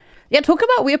Yeah, talk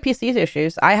about weird PC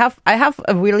issues. I have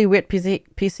a really weird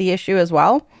PC issue as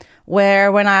well,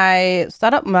 where when I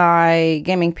start up my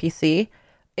gaming PC,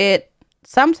 it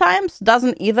sometimes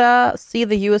doesn't either see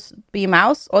the USB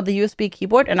mouse or the USB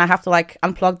keyboard, and I have to like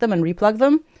unplug them and replug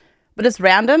them. But it's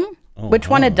random which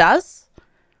one it does,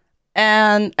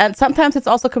 and sometimes it's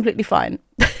also completely fine.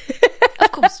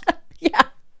 Of course. Yeah.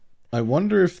 I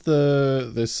wonder if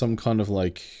there's some kind of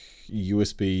like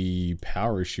USB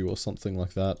power issue or something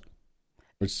like that.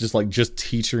 It's just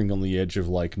teetering on the edge of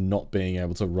like not being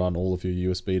able to run all of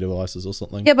your USB devices or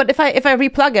something. Yeah, but if I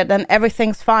replug it, then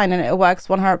everything's fine and it works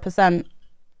 100%.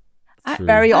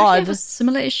 Very I odd. have a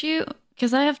similar issue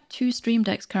because I have 2 Stream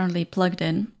Decks currently plugged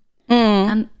in,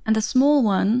 and the small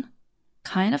one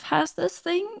kind of has this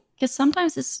thing because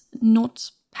sometimes it's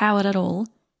not powered at all.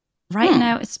 Right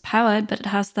now it's powered, but it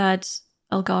has that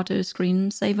Elgato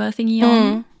screensaver thingy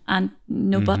on, and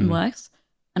no button works.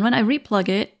 And when I replug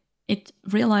it, it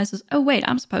realizes, oh wait,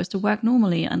 I'm supposed to work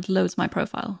normally, and loads my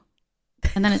profile,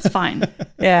 and then it's fine.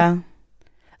 Yeah.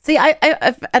 See, I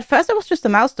at first it was just the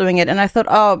mouse doing it, and I thought,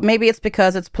 oh, maybe it's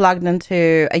because it's plugged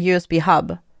into a USB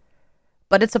hub,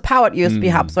 but it's a powered USB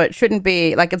hub, so it shouldn't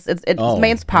be like it's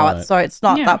mains powered, so it's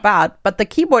not that bad. But the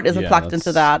keyboard isn't plugged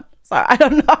into that, so I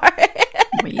don't know.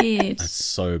 Weird. That's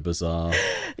so bizarre.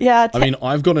 Yeah. I mean,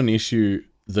 I've got an issue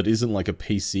that isn't like a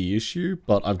PC issue,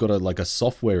 but I've got a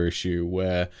software issue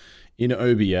where in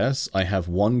OBS I have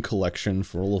one collection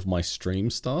for all of my stream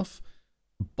stuff,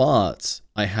 but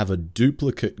I have a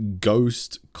duplicate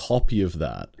ghost copy of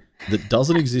that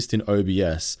doesn't exist in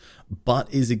OBS,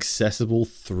 but is accessible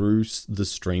through the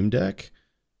Stream Deck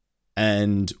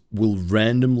and will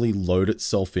randomly load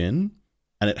itself in.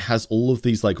 And it has all of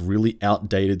these like really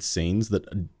outdated scenes that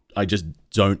I just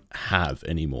don't have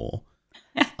anymore.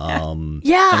 And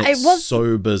it's it was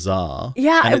so bizarre.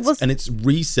 Yeah, and it's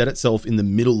reset itself in the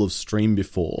middle of stream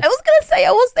before. I was gonna say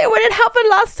I was there when it happened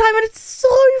last time, and it's so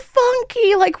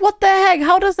funky. Like, what the heck?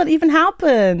 How does that even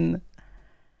happen?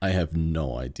 I have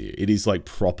no idea. It is like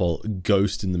proper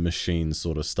Ghost in the Machine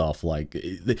sort of stuff. Like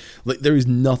there is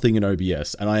nothing in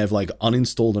OBS, and I have like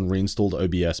uninstalled and reinstalled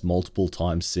OBS multiple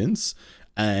times since.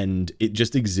 And it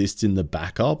just exists in the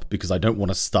backup because I don't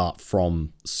want to start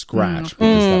from scratch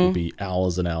because that would be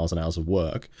hours and hours and hours of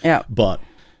work. Yeah. But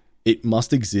it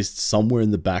must exist somewhere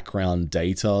in the background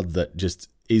data that just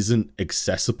isn't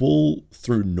accessible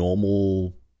through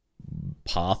normal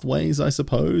pathways, I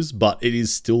suppose. But it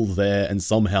is still there, and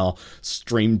somehow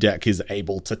Stream Deck is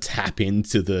able to tap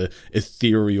into the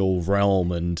ethereal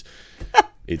realm, and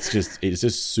it's just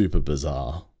super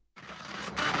bizarre.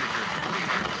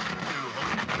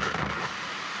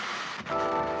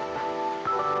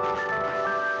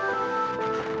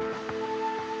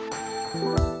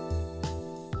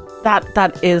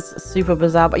 That is super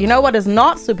bizarre. But you know what is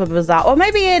not super bizarre? Or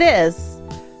maybe it is.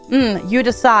 You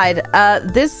decide.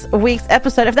 This week's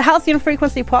episode of the Halcyon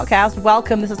Frequency Podcast.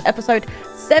 Welcome. This is episode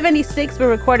 76.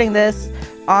 We're recording this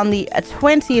on the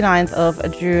 29th of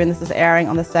June. This is airing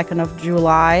on the 2nd of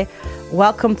July.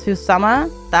 Welcome to summer.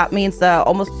 That means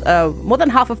almost more than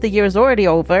half of the year is already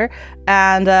over.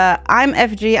 And I'm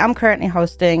FG. I'm currently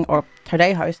hosting, or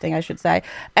today hosting, I should say.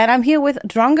 And I'm here with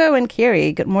Drongo and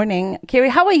Kiri. Good morning. Kiri,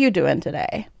 how are you doing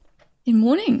today? Good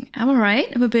morning. I'm all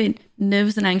right. I'm a bit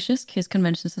nervous and anxious because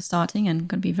conventions are starting and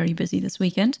going to be very busy this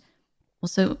weekend.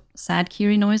 Also, sad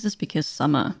Kiri noises because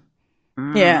summer.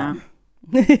 Yeah.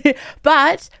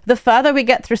 But the further we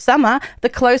get through summer, the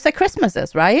closer Christmas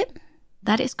is, right?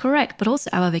 That is correct. But also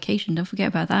our vacation. Don't forget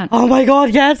about that. Oh my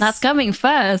God, yes. That's coming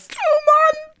first. 2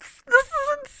 months. This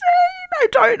is insane. I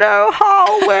don't know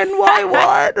how, when, why,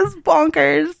 what. It's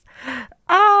bonkers.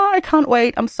 I can't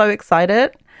wait. I'm so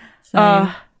excited.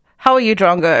 How are you,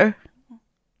 Drongo?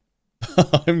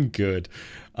 I'm good.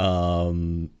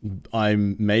 I'm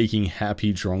making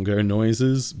happy Drongo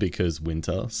noises because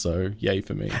winter, so yay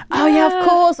for me. Oh yeah,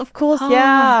 of course,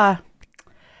 yeah.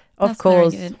 Of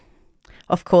course. Very good.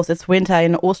 Of course, it's winter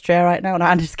in Austria right now. No,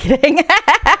 I'm just kidding.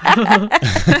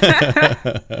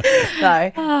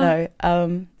 No.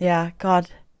 Yeah, God.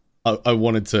 I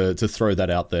wanted to throw that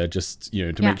out there just,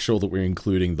 to make sure that we're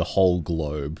including the whole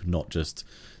globe, not just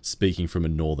speaking from a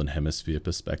northern hemisphere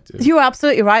perspective. You're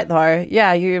absolutely right, though.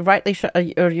 Yeah, you rightly should,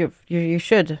 or you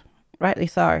should, rightly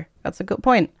so. That's a good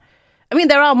point. I mean,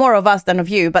 there are more of us than of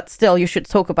you, but still, you should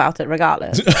talk about it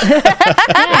regardless.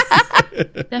 Yes,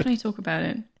 definitely talk about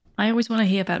it. I always want to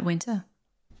hear about winter.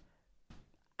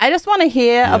 I just want to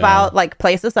hear about like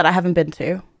places that I haven't been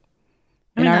to.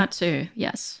 I mean, that too.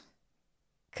 Yes.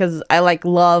 Because I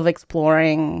love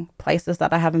exploring places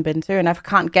that I haven't been to, and if I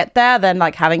can't get there, then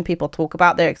having people talk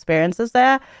about their experiences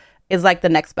there is the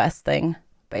next best thing.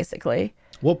 basically.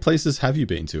 What places have you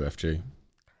been to, FG?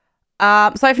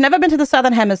 So I've never been to the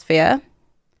Southern Hemisphere,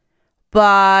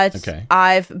 but Okay.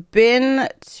 I've been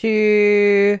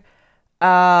to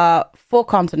 4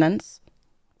 continents.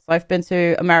 So I've been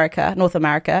to America, North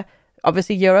America,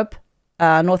 obviously Europe,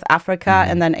 North Africa,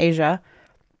 and then Asia.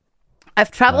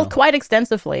 I've traveled quite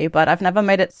extensively, but I've never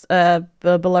made it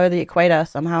below the equator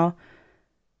somehow.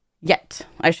 Yet,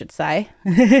 I should say.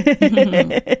 Soon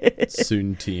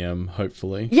TM,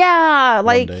 hopefully. Yeah,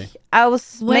 like day. I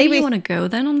was Where maybe do you want to go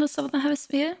then on the Southern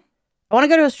Hemisphere? I want to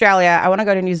go to Australia. I want to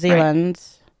go to New Zealand.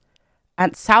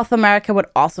 And South America would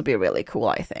also be really cool,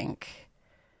 I think.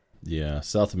 Yeah,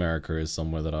 South America is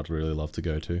somewhere that I'd really love to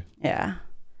go to. Yeah.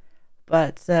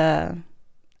 But I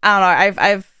don't know.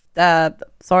 I've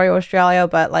sorry Australia,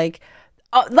 but like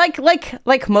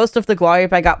most of the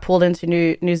globe, I got pulled into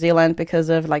New Zealand because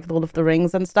of like Lord of the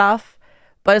Rings and stuff.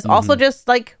 But it's also just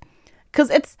like because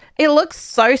it looks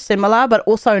so similar, but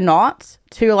also not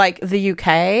to like the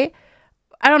UK.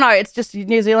 I don't know. It's just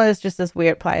New Zealand is just this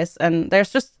weird place, and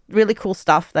there's just really cool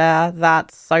stuff there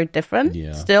that's so different.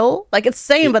 Yeah. Still, like it's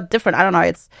same but different. I don't know.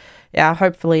 It's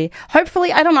hopefully,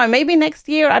 I don't know. Maybe next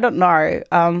year. I don't know.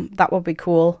 That would be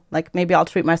cool. Like maybe I'll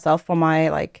treat myself for my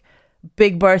like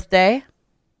big birthday.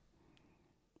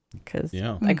 Because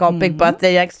I got big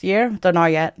birthday next year. Don't know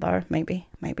yet though. Maybe.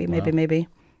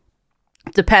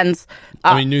 Depends.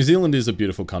 I mean, New Zealand is a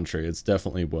beautiful country. It's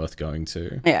definitely worth going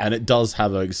to. Yeah. And it does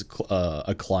have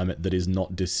a climate that is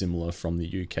not dissimilar from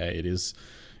the UK. It is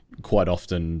quite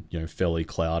often, fairly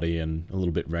cloudy and a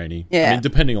little bit rainy. Yeah. I mean,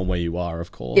 depending on where you are,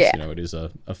 of course. Yeah. It is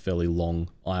a fairly long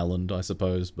island, I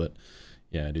suppose. But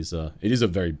yeah, it is a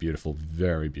very beautiful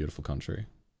country.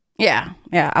 Yeah,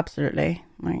 absolutely.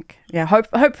 Like, yeah,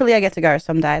 hopefully I get to go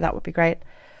someday. That would be great.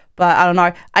 But I don't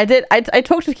know. I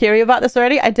talked to Kiri about this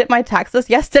already. I did my taxes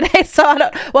yesterday, so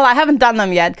I haven't done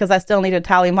them yet because I still need to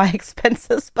tally my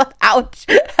expenses, but ouch.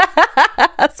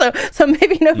 so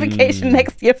maybe no vacation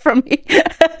next year from me.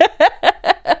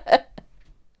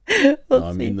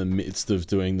 I'm in the midst of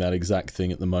doing that exact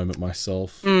thing at the moment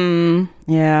myself.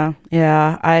 Yeah.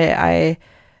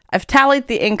 I've tallied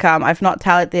the income. I've not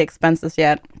tallied the expenses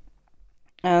yet.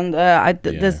 And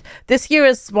this year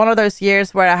is one of those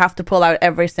years where I have to pull out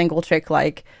every single trick,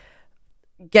 like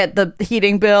get the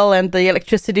heating bill and the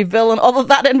electricity bill and all of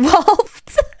that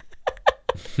involved.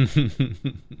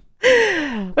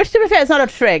 Which, to be fair, is not a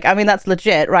trick. I mean, that's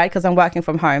legit, right? Because I'm working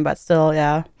from home, but still,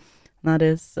 yeah,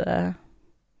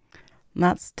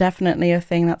 that's definitely a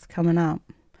thing that's coming up.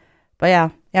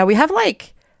 But yeah, we have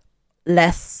like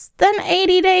less than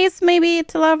 80 days maybe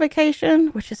till our vacation,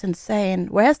 which is insane.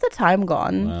 Where's the time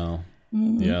gone? Wow.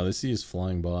 Yeah, this year's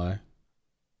flying by.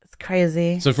 It's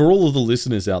crazy. So for all of the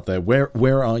listeners out there,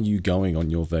 where are you going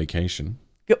on your vacation?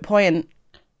 Good point.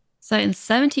 So in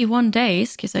 71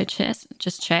 days, because I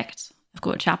just checked, I've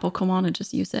got Chapel come on and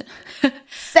just use it.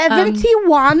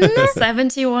 71?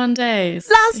 71 days.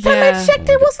 Last time I checked,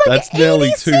 it was like That's 86.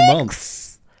 nearly 2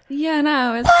 months. Yeah,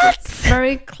 no, it's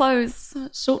very close.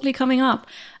 Shortly coming up.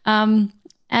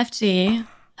 FG,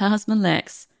 her husband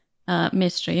Lex,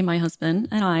 Mystery, my husband,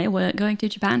 and I were going to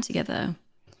Japan together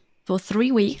for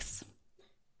 3 weeks.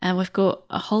 And we've got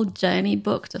a whole journey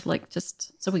booked of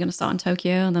so we're going to start in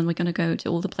Tokyo, and then we're going to go to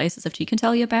all the places FG can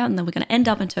tell you about, and then we're going to end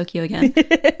up in Tokyo again.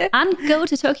 And go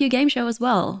to Tokyo Game Show as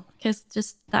well, because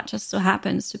that just so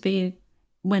happens to be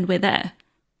when we're there.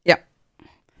 Yep.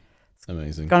 It's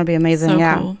amazing. It's going to be amazing, So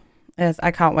yeah. cool. Yes, I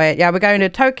can't wait. Yeah, we're going to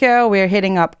Tokyo. We're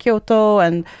hitting up Kyoto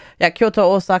and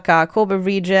Kyoto, Osaka, Kobe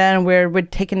region. We're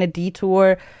taking a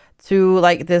detour to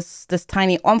like this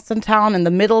tiny onsen town in the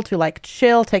middle to like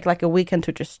chill, take like a weekend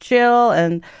to just chill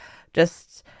and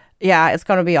just it's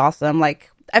gonna be awesome. Like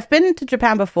I've been to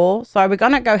Japan before, so we're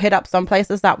gonna go hit up some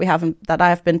places that I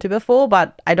have been to before,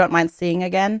 but I don't mind seeing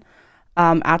again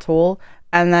at all.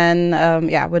 And then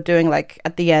we're doing like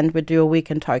at the end we do a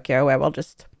week in Tokyo where we'll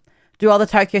just do all the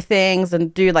Tokyo things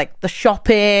and do like the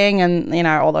shopping and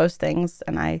all those things.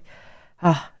 And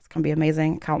it's gonna be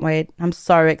amazing. Can't wait. I'm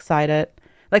so excited.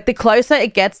 Like the closer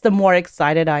it gets, the more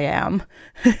excited I am.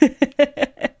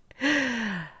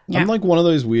 I'm like one of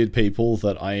those weird people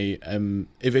that I am,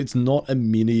 if it's not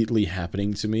immediately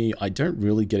happening to me, I don't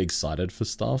really get excited for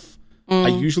stuff. I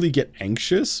usually get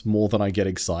anxious more than I get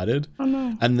excited. Oh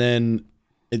no. And then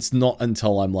it's not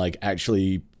until I'm like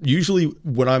usually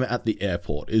when I'm at the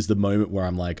airport is the moment where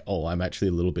I'm like, oh, I'm actually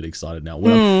a little bit excited now.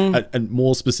 And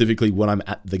more specifically when I'm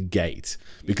at the gate.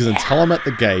 Because until I'm at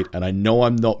the gate and I know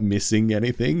I'm not missing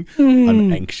anything,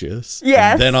 I'm anxious.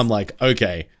 Yes. And then I'm like,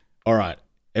 okay, all right,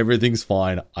 everything's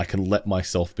fine. I can let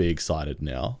myself be excited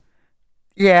now.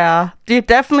 Yeah. Do you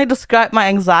definitely describe my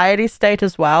anxiety state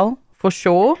as well? For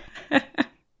sure.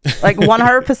 Like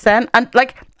 100%. And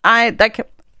like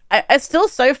it's still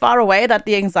so far away that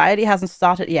the anxiety hasn't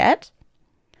started yet.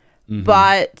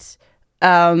 But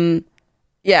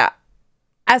yeah.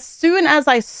 As soon as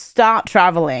I start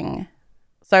traveling,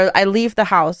 so I leave the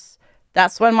house,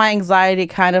 that's when my anxiety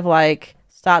kind of like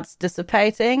starts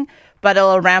dissipating, but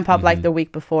it'll ramp up like the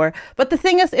week before. But the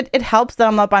thing is, it helps that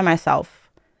I'm not by myself.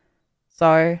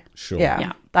 So Sure.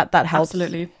 yeah. That helps.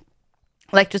 Absolutely.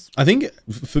 Like just I think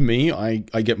for me, I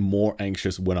get more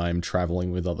anxious when I'm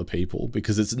traveling with other people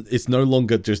because it's no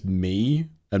longer just me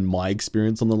and my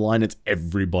experience on the line; it's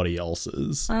everybody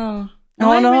else's. Oh, Oh,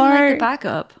 I really like no. the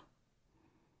backup.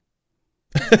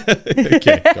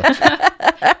 Okay,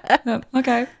 gotcha.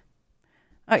 Okay.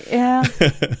 yeah.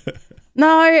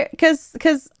 No, because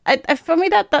for me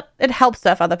that it helps to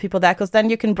have other people there because then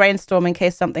you can brainstorm in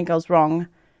case something goes wrong,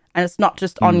 and it's not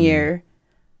just on you.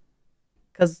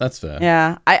 Because That's fair.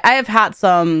 yeah, I have had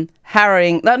some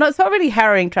harrowing. No, it's not really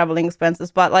harrowing traveling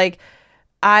expenses, but like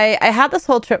I had this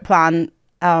whole trip plan.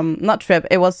 Not trip.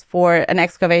 It was for an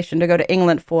excavation to go to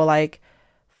England for like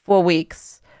 4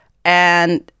 weeks.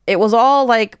 And it was all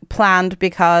like planned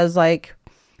because like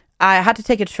I had to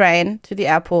take a train to the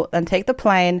airport, then take the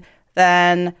plane,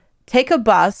 then take a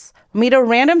bus, meet a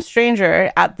random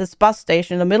stranger at this bus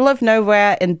station in the middle of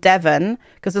nowhere in Devon,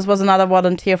 because this was another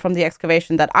volunteer from the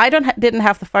excavation that I didn't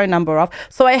have the phone number of.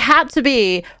 So I had to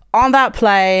be on that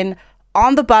plane,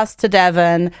 on the bus to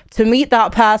Devon to meet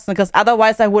that person, because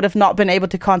otherwise I would have not been able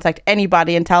to contact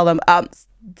anybody and tell them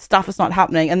stuff is not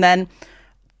happening. And then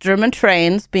German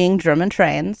trains being German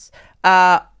trains.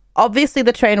 Obviously,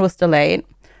 the train was delayed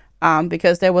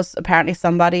because there was apparently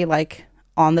somebody like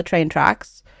on the train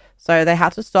tracks. So they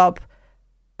had to stop.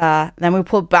 Then we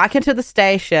pulled back into the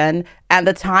station and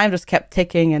the time just kept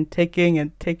ticking and ticking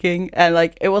and ticking. And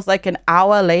like it was like an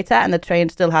hour later and the train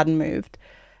still hadn't moved.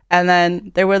 And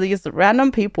then there were these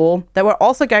random people that were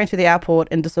also going to the airport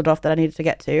in Düsseldorf that I needed to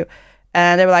get to.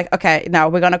 And they were like, okay, now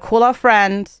we're going to call our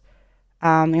friends.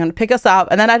 You're gonna pick us up,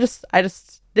 and then I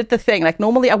just did the thing. Like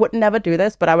normally I would never do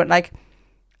this, but I went like,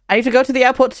 I need to go to the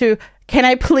airport too. Can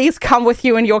I please come with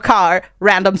you in your car,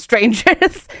 random strangers?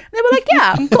 And they were like,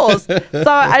 yeah, of course. So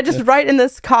I just ride in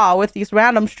this car with these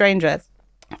random strangers,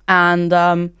 and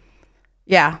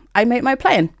yeah, I made my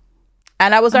plane,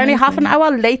 and I was only half an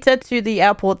hour later to the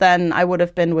airport than I would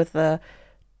have been with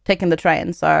taking the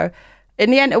train. So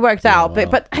in the end, it worked out. Wow.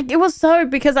 But it was so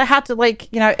because I had to like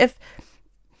if.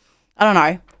 I don't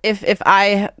know if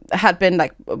I had been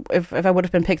like if I would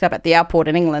have been picked up at the airport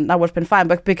in England, that would have been fine.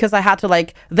 But because I had to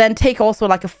like then take also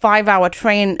like a 5-hour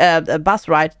train a bus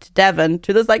ride to Devon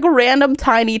to this like random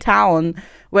tiny town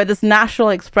where this National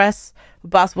Express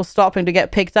bus was stopping to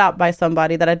get picked up by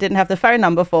somebody that I didn't have the phone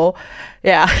number for.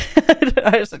 Yeah,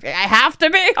 I was like, I have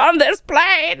to be on this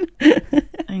plane.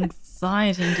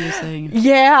 Anxiety inducing.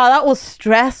 Yeah, that was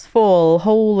stressful.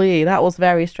 Holy, that was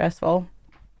very stressful.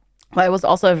 But it was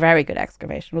also a very good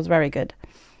excavation. It was very good.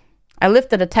 I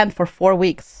lived in a tent for 4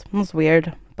 weeks. It was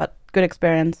weird, but good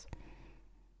experience.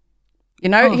 You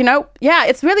know, yeah,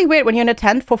 it's really weird when you're in a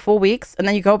tent for 4 weeks and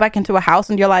then you go back into a house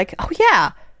and you're like, oh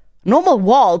yeah, normal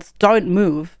walls don't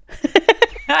move.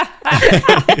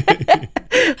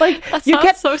 Like That you sounds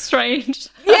get so strange.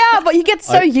 yeah, but you get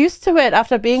so used to it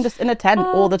after being just in a tent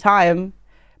all the time.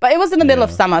 But it was in the middle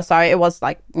of summer, so it was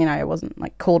like, it wasn't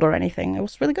like cold or anything. It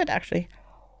was really good actually.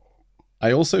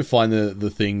 I also find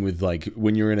the thing with like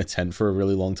when you're in a tent for a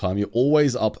really long time, you're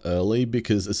always up early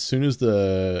because as soon as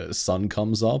the sun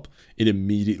comes up, it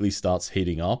immediately starts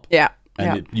heating up. Yeah.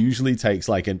 And it usually takes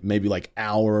like maybe like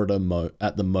hour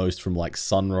at the most from like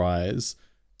sunrise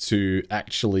to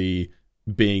actually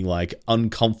being like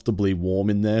uncomfortably warm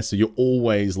in there. So you're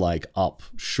always like up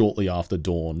shortly after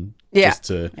dawn. Yeah.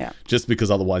 Just because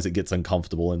otherwise it gets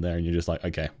uncomfortable in there and you're just like,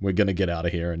 okay, we're going to get out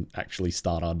of here and actually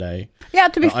start our day. Yeah,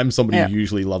 I'm somebody who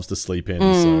usually loves to sleep in,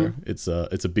 so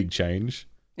it's a big change.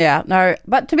 Yeah, no,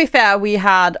 but to be fair, we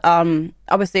had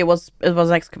obviously it was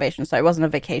excavation, so it wasn't a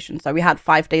vacation. So we had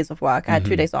 5 days of work. I had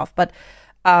 2 days off, but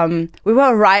we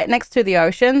were right next to the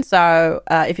ocean. So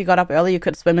if you got up early, you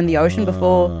could swim in the ocean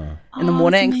before in the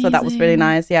morning. So that was really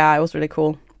nice. Yeah, it was really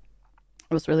cool.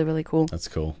 It was really, really cool. That's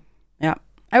cool. Yeah.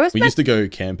 We used to go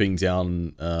camping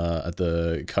down at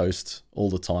the coast all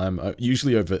the time.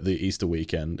 Usually over the Easter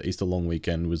weekend. Easter long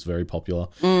weekend was very popular.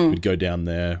 We'd go down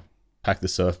there, pack the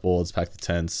surfboards, pack the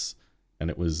tents, and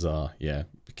it was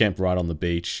camp right on the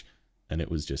beach, and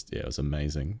it was just it was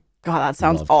amazing. God, that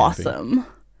sounds awesome.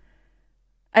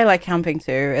 I like camping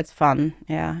too. It's fun.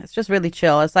 Yeah, it's just really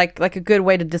chill. It's like a good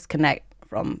way to disconnect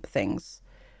from things.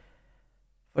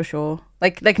 for sure.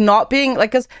 Like not being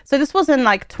like, 'cause so this was in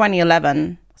like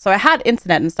 2011. So I had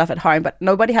internet and stuff at home, but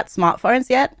nobody had smartphones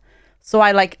yet. So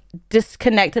I like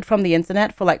disconnected from the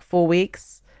internet for like 4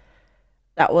 weeks.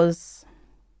 That was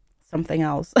something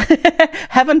else.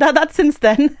 Haven't done that since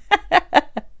then.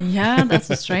 Yeah, that's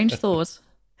a strange thought.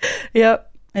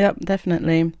 Yep,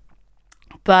 definitely.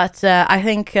 But I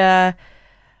think it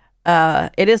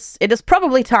is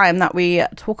probably time that we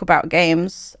talk about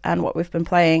games and what we've been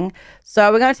playing.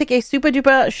 So we're going to take a super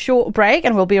duper short break,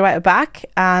 and we'll be right back.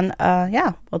 And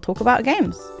yeah, we'll talk about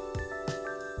games.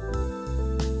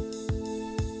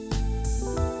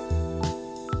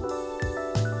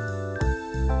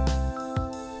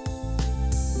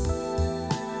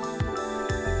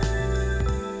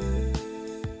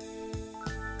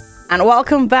 And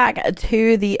welcome back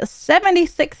to the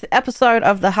 76th episode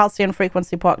of the Halcyon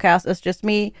Frequency Podcast. It's just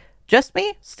me,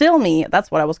 still me. That's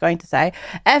what I was going to say.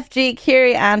 FG,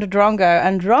 Kiri, and Drongo.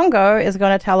 And Drongo is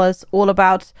going to tell us all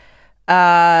about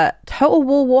Total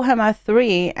War Warhammer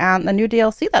 3 and the new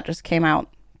DLC that just came out.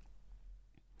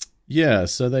 Yeah,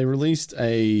 so they released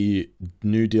a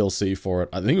new DLC for it.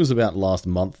 I think it was about last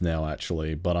month now,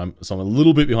 actually, but I'm a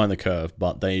little bit behind the curve.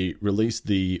 But they released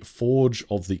the Forge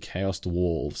of the Chaos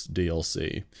Dwarves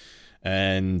DLC,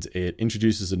 and it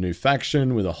introduces a new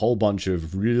faction with a whole bunch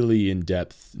of really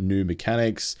in-depth new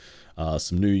mechanics,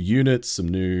 some new units, some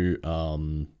new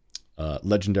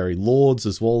legendary lords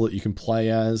as well that you can play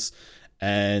as.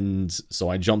 And so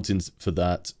I jumped in for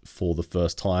that for the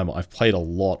first time. I've played a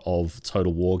lot of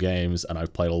Total War games, and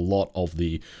I've played a lot of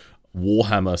the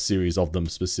Warhammer series of them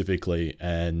specifically,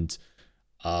 and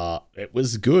it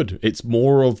was good. It's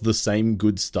more of the same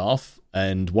good stuff,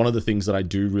 and one of the things that I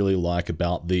do really like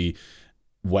about the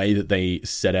way that they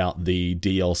set out the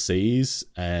DLCs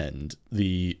and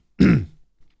the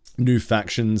new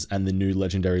factions and the new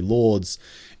legendary lords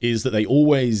is that they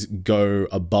always go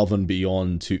above and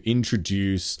beyond to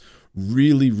introduce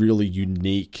really, really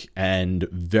unique and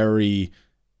very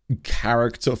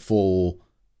characterful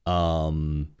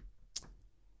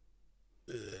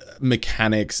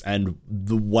mechanics and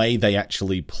the way they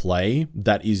actually play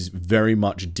that is very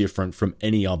much different from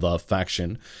any other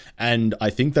faction. And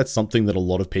I think that's something that a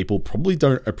lot of people probably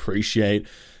don't appreciate,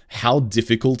 how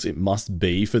difficult it must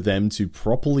be for them to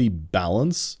properly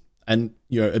balance. And,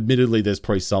 you know, admittedly, there's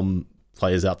probably some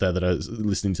players out there that are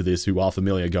listening to this who are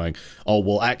familiar going, oh,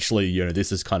 well, actually, you know,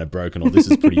 this is kind of broken or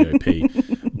this is pretty OP.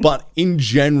 But in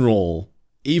general,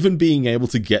 even being able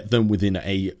to get them within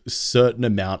a certain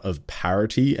amount of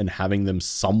parity and having them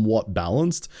somewhat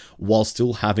balanced while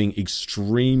still having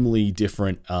extremely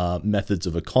different methods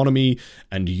of economy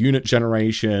and unit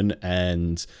generation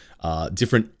and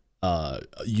different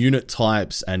unit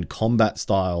types and combat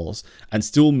styles, and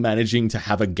still managing to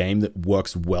have a game that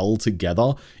works well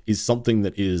together is something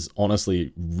that is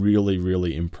honestly really,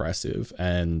 really impressive.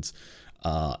 And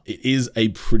it is a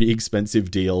pretty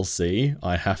expensive DLC,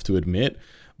 I have to admit,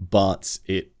 but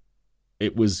it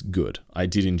was good. I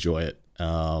did enjoy it.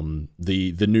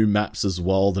 The new maps as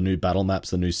well, the new battle maps,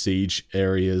 the new siege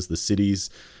areas, the cities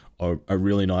are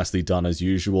really nicely done as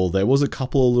usual. There was a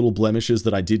couple of little blemishes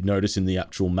that I did notice in the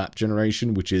actual map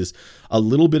generation, which is a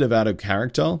little bit of out of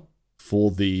character for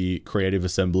the Creative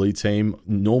Assembly team.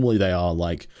 Normally they are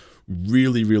like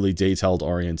really, really detailed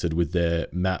oriented with their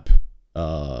map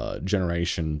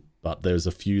generation, but there's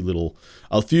a few little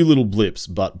blips.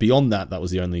 But beyond that, that was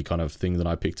the only kind of thing that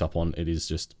I picked up on. It is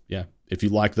just, yeah, if you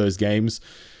like those games,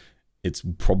 it's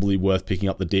probably worth picking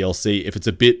up the DLC. If it's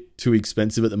a bit too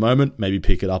expensive at the moment, maybe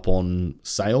pick it up on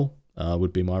sale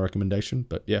would be my recommendation.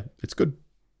 But yeah, it's good.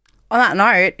 On that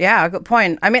note, yeah, good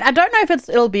point. I mean, I don't know if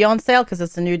it'll be on sale because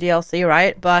it's a new DLC,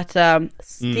 right? But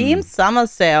Steam Summer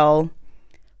Sale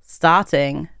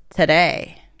starting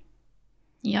today.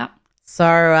 Yeah. So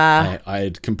I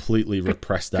had completely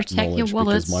repressed that protect knowledge your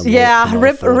wallets. because my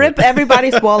wallet rip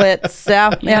everybody's wallets.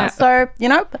 Yeah. So, you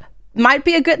know, might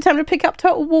be a good time to pick up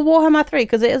Total War Warhammer 3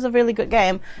 because it is a really good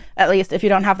game, at least if you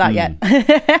don't have that yet.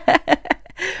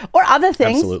 Or other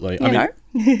things. Absolutely. You know.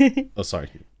 Oh, sorry.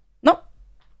 No.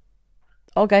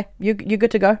 Okay. You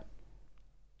good to go.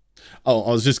 Oh,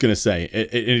 I was just going to say,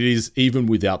 it is, even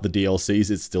without the DLCs,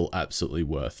 it's still absolutely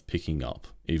worth picking up.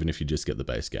 Even if you just get the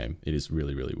base game, it is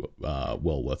really, really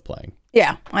well worth playing.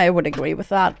 Yeah, I would agree with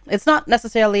that. It's not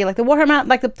necessarily like the Warhammer,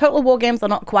 like the Total War games are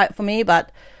not quite for me,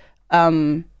 but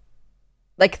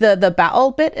like the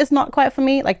battle bit is not quite for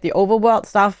me. Like the overworld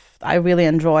stuff, I really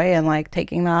enjoy, and like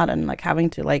taking that and like having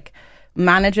to like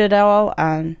manage it all.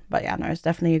 But yeah, no, it's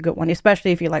definitely a good one,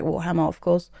 especially if you like Warhammer, of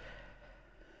course.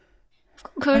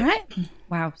 Cool. All right.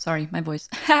 Wow, sorry, my voice.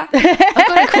 I've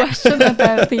got a question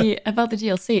about the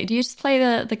DLC. Do you just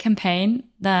play the campaign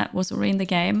that was already in the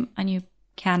game, and you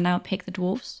can now pick the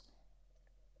dwarves,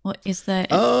 or is there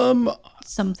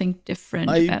something different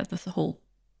about the whole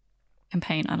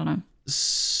campaign? I don't know.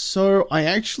 So I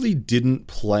actually didn't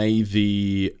play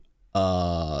the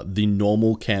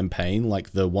normal campaign,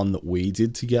 like the one that we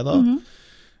did together. Mm-hmm.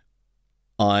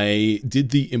 I did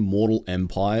the Immortal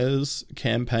Empires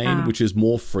campaign, which is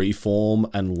more freeform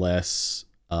and less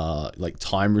like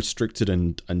time restricted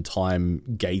and time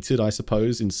gated, I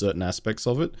suppose, in certain aspects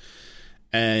of it.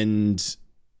 And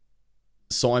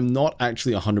so I'm not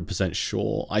actually 100%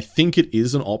 sure. I think it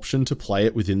is an option to play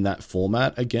it within that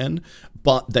format again,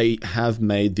 but they have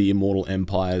made the Immortal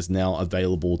Empires now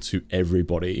available to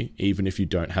everybody, even if you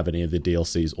don't have any of the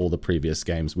DLCs or the previous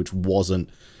games, which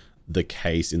wasn't the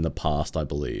case in the past, I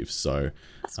believe. So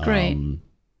that's great.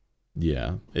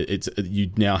 Yeah, it's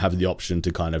you now have the option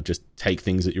to kind of just take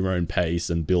things at your own pace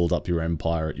and build up your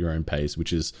empire at your own pace,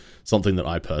 which is something that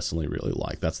I personally really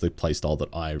like. That's the playstyle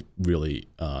that I really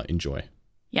enjoy.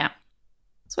 Yeah,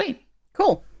 sweet,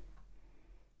 cool.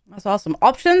 That's awesome.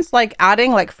 Options, like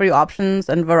adding like free options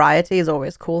and variety, is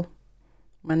always cool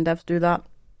when devs do that.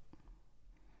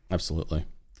 Absolutely.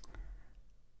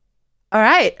 All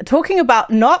right, talking about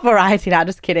not variety now.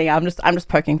 Just kidding. I'm just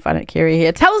poking fun at Kiri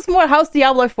here. Tell us more. How's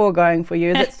Diablo 4 going for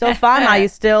you? Is it still fun? Are you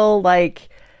still like,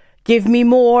 give me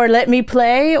more, let me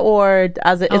play, or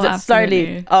is it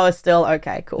slowly? Oh, it's still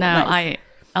okay. Cool. No, nice.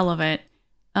 I love it.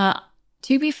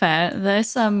 To be fair, there's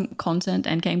some content,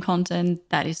 endgame content,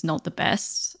 that is not the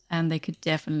best, and they could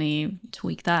definitely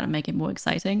tweak that and make it more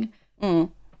exciting.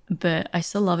 But I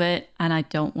still love it, and I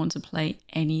don't want to play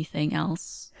anything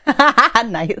else.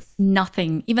 Nice.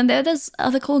 Nothing. Even though there's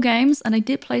other cool games, and I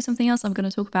did play something else I'm going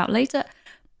to talk about later.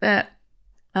 But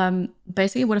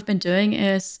basically what I've been doing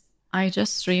is I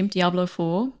just stream Diablo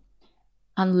 4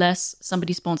 unless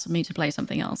somebody sponsored me to play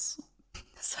something else.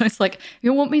 So it's like, if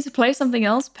you want me to play something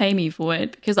else, pay me for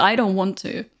it, because I don't want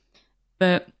to.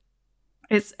 But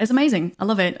it's amazing. I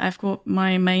love it. I've got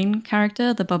my main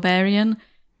character, the Barbarian,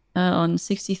 on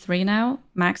 63 now.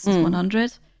 Max is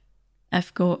 100.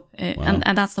 I've got it, wow.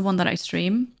 and that's the one that I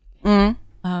stream.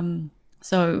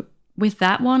 So with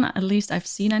that one, at least I've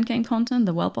seen endgame content.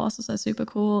 The world bosses are super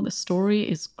cool. The story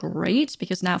is great,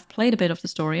 because now I've played a bit of the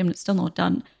story and it's still not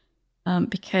done.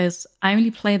 Because I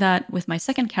only play that with my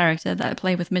second character that I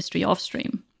play with Mystery off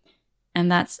stream. And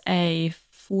that's a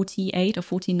 48 or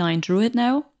 49 druid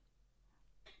now.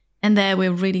 And there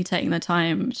we're really taking the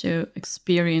time to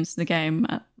experience the game.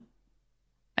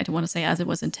 I don't want to say as it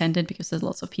was intended, because there's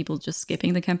lots of people just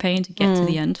skipping the campaign to get to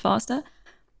the end faster.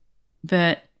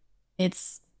 But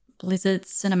it's Blizzard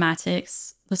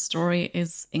cinematics. The story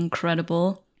is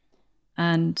incredible.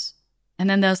 And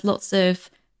then there's lots of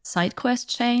side quest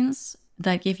chains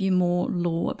that give you more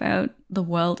lore about the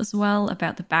world as well,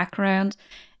 about the background.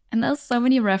 And there's so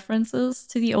many references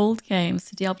to the old games,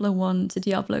 to Diablo 1, to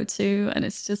Diablo 2. And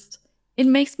it's just, it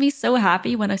makes me so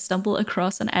happy when I stumble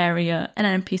across an area,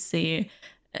 an NPC,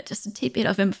 just a tidbit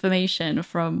of information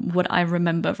from what I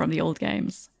remember from the old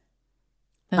games.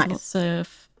 There's lots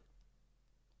of,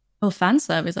 fan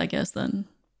service, I guess, then.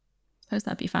 I suppose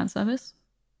that'd be fan service.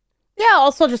 Yeah,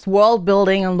 also just world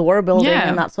building and lore building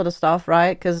and that sort of stuff,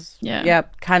 right? Because,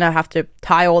 kind of have to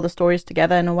tie all the stories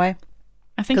together in a way.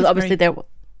 I think because obviously they're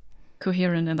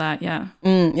coherent in that, yeah.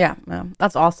 Yeah,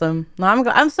 that's awesome. No,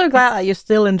 I'm so glad that you're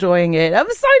still enjoying it. I'm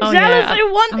so jealous. Yeah. I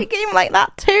want a game like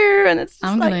that too, and it's just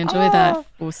I'm gonna enjoy that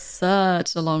for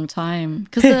such a long time,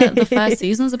 because the first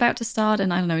season's about to start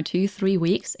in, I don't know, 2-3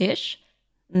 weeks ish,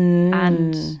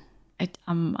 and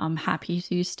I'm happy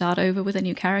to start over with a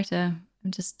new character.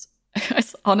 I'm just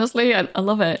honestly, I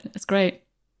love it. It's great.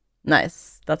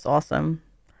 Nice. That's awesome.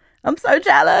 I'm so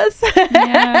jealous.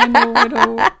 Yeah, I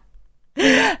know.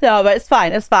 No, but it's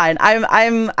fine. It's fine.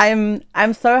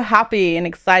 I'm so happy and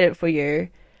excited for you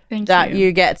that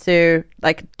you get to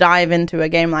like dive into a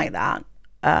game like that.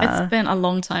 It's been a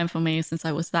long time for me since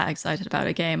I was that excited about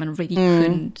a game and really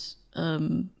couldn't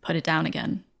put it down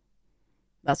again.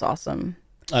 That's awesome.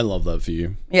 I love that for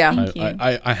you. Yeah. Thank you.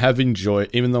 I have enjoyed,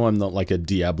 even though I'm not like a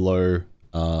Diablo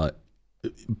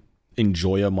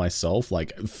enjoyer myself,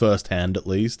 like firsthand at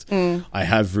least, I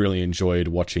have really enjoyed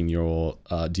watching your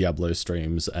Diablo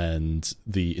streams and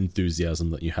the enthusiasm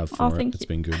that you have for it. It's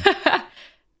been good.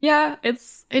 Yeah,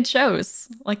 it shows.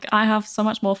 Like, I have so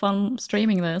much more fun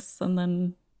streaming this, and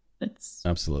then it's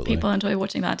absolutely people enjoy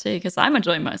watching that too, because I'm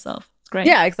enjoying myself. It's great.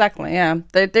 Yeah, exactly. Yeah,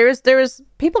 there is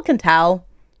people can tell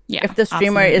if the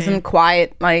streamer isn't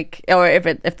quite like, or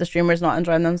if the streamer is not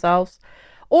enjoying themselves,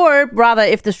 or rather,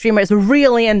 if the streamer is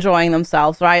really enjoying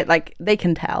themselves, right? Like they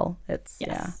can tell. It's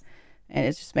yeah, and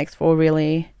it just makes for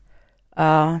really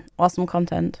awesome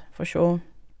content for sure.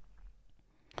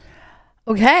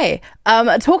 Okay,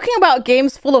 talking about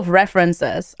games full of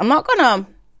references, I'm not gonna.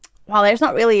 Well, there's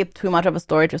not really too much of a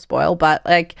story to spoil, but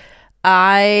like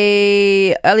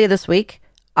earlier this week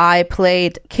I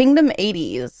played Kingdom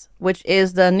 80s, which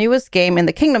is the newest game in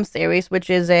the Kingdom series, which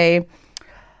is a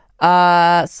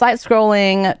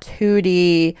side-scrolling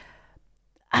 2D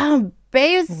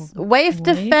base wave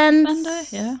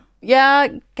defense. Yeah,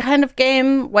 kind of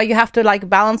game where you have to like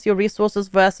balance your resources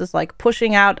versus like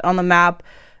pushing out on the map,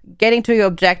 getting to your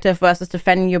objective versus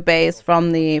defending your base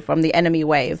from the enemy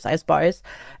waves, I suppose.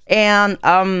 And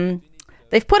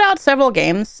they've put out several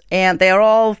games, and they are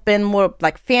all been more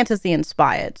like fantasy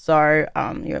inspired. So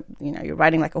you're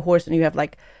riding like a horse, and you have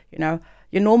like your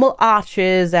normal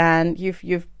archers, and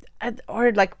you've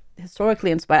or like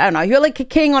historically inspired. I don't know. You're like a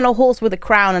king on a horse with a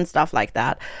crown and stuff like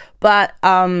that. But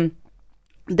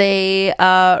they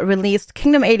released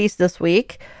Kingdom 80s this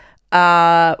week,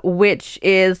 which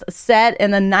is set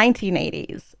in the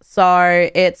 1980s. So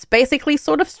it's basically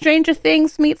sort of Stranger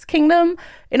Things meets Kingdom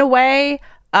in a way,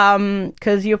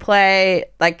 because you play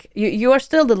like you are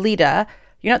still the leader.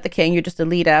 You're not the king. You're just a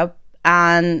leader,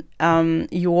 and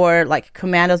your like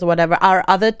commanders or whatever are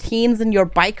other teens in your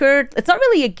biker. It's not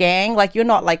really a gang. Like you're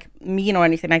not like mean or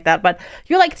anything like that, but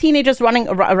you're like teenagers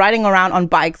riding around on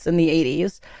bikes in the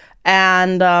 80s,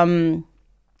 and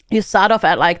you start off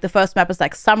at like the first map is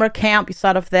like summer camp. You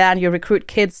start off there, and you recruit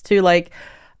kids to like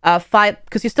fight,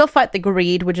 because you still fight the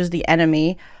greed, which is the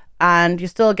enemy, and you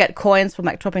still get coins from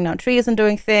like chopping down trees and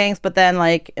doing things. But then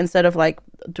like instead of like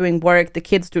doing work, the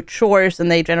kids do chores and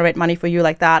they generate money for you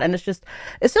like that. And it's just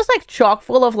like chock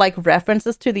full of like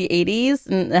references to the 80s,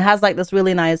 and it has like this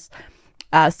really nice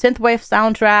synthwave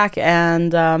soundtrack.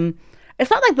 And it's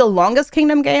not like the longest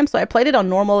Kingdom game, so I played it on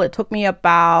normal. It took me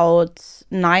about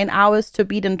 9 hours to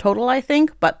beat in total, I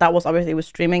think, but that was obviously with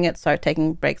streaming it, so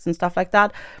taking breaks and stuff like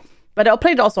that. But I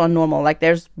played it also on normal. Like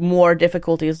there's more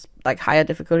difficulties, like higher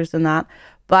difficulties than that.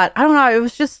 But I don't know, it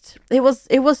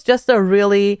was just a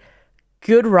really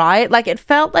good ride. Like it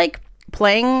felt like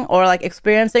playing or like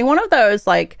experiencing one of those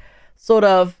like sort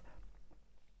of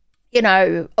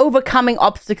overcoming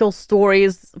obstacle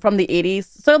stories from the 80s.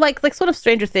 So like sort of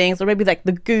Stranger Things, or maybe like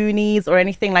The Goonies or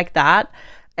anything like that.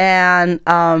 And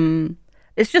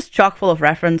it's just chock full of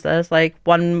references. Like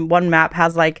one map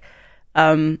has like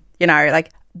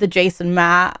like the Jason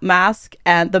mask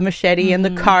and the machete and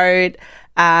the coat.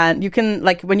 And you can,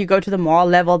 like, when you go to the mall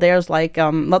level, there's like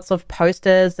lots of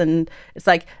posters, and it's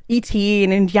like E.T.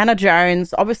 and Indiana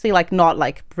Jones, obviously like not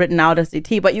like written out as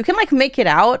E.T., but you can like make it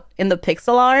out in the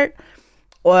pixel art.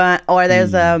 Or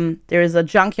there's a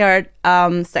junkyard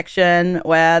section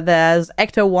where there's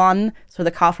Ecto-1, so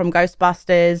the car from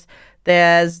Ghostbusters.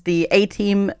 There's the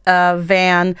A-Team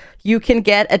van. You can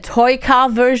get a toy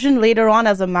car version later on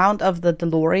as a mount of the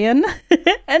DeLorean.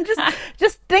 And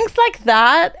just things like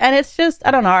that. And it's just,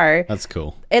 I don't know. That's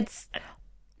cool. It's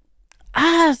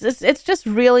just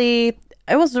really,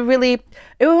 in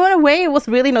a way, it was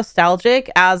really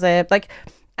nostalgic as an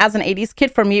 80s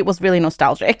kid. For me, it was really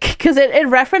nostalgic because it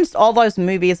referenced all those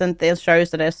movies and those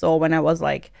shows that I saw when I was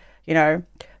like,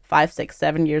 5, 6,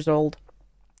 7 years old.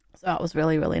 So it was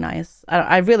really, really nice.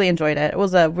 I really enjoyed it. It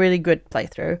was a really good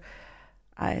playthrough.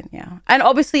 And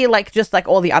obviously, like just like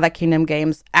all the other Kingdom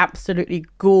games, absolutely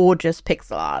gorgeous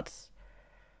pixel art.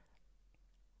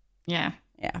 Yeah,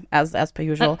 as per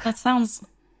usual. That sounds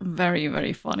very,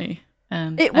 very funny.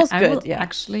 And it was good. I will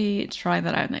actually try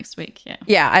that out next week.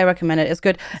 Yeah, I recommend it. It's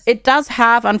good. It does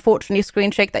have, unfortunately, screen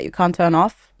shake that you can't turn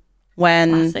off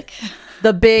when Classic.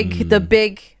 the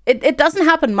big. It doesn't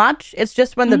happen much. It's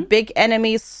just when the big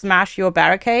enemies smash your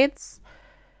barricades,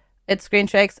 it screen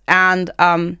shakes. And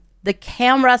the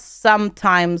camera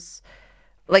sometimes,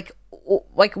 like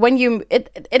when you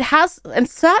it has on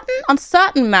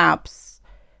certain maps,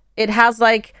 it has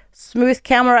like smooth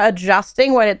camera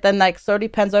adjusting where it then like slowly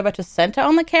pans over to center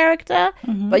on the character,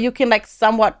 but you can like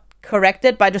somewhat correct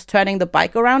it by just turning the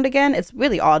bike around again. It's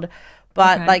really odd,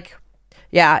 but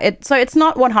it's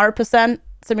not 100%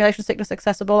 simulation sickness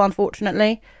accessible,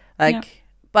 unfortunately.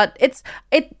 But it's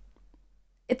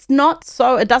not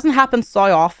so, it doesn't happen so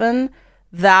often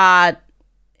that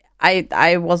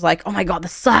I was like, oh my god,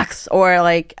 this sucks, or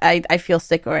like I feel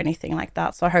sick or anything like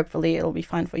that. So hopefully it'll be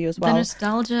fine for you as well. The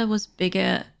nostalgia was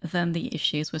bigger than the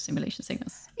issues with simulation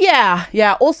sickness. Yeah.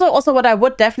 Also, what I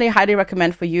would definitely highly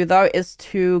recommend for you though is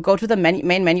to go to the main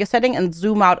menu setting and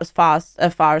zoom out as far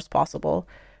as possible.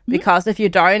 because if you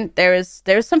don't, there's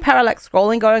some parallax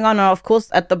scrolling going on, and of course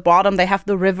at the bottom they have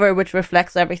the river which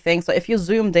reflects everything. So if you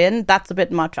zoomed in, that's a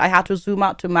bit much. I had to zoom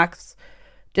out to max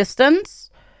distance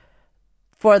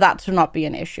for that to not be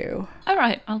an issue. All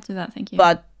right, I'll do that. Thank you.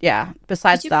 But yeah,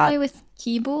 besides Did you that, play with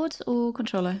keyboard or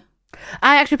controller?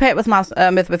 I actually play it with mouse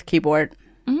with keyboard.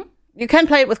 Mm-hmm. You can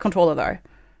play it with controller though.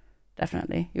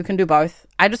 Definitely, you can do both.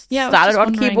 I just started I was just on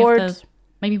wondering if keyboard.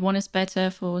 maybe one is better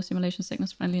for simulation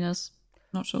sickness friendliness.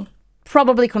 Not sure.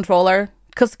 Probably controller,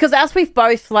 because as we've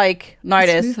both like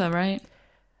noticed, It's smoother, right?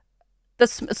 the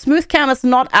smooth cam is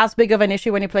not as big of an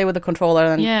issue when you play with a controller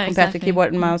than compared to exactly.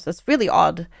 keyboard and mouse. It's really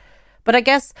odd. But I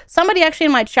guess somebody actually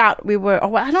in my chat, I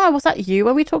don't know, was that you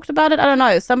when we talked about it? I don't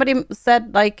know. Somebody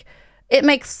said like it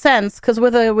makes sense because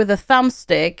with a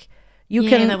thumbstick you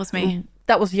can. That was me.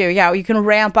 That was you. Yeah, you can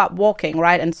ramp up walking,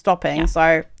 right, and stopping. Yeah.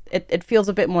 So it feels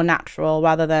a bit more natural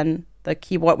rather than the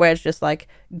keyboard where it's just like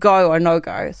go or no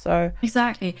go. So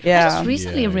Exactly. Yeah. I just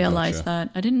recently Yeah, realized gotcha.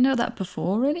 that. I didn't know that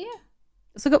before, really.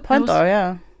 it's a good point though.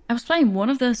 Yeah. I was playing one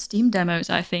of the Steam demos,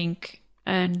 I think,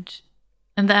 and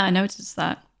there I noticed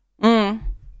that. Yeah,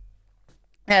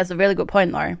 it's a really good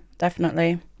point though.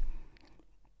 Definitely.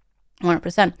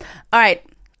 100%. All right.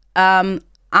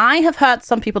 I have heard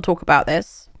some people talk about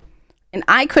this, and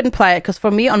I couldn't play it because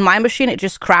for me on my machine it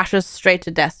just crashes straight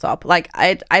to desktop. Like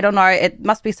I don't know. It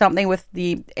must be something with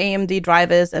the AMD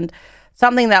drivers and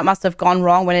something that must have gone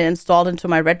wrong when it installed into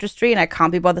my registry, and I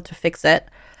can't be bothered to fix it.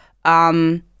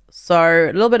 So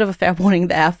a little bit of a fair warning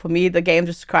there for me. The game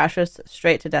just crashes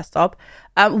straight to desktop.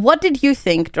 What did you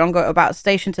think, Drongo, about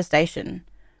Station to Station?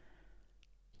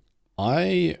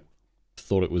 I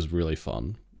thought it was really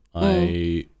fun.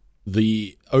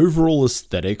 The overall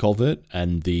aesthetic of it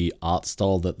and the art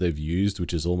style that they've used,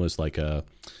 which is almost like a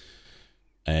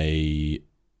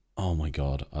oh my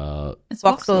god, It's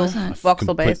Voxel, isn't it?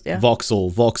 voxel based, yeah.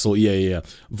 Voxel, yeah.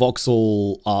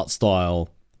 Voxel art style.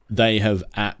 They have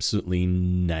absolutely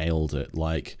nailed it.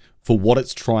 Like, for what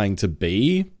it's trying to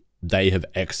be, they have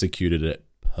executed it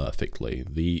perfectly.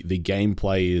 The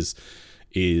gameplay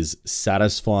is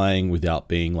satisfying without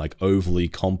being like overly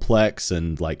complex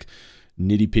and like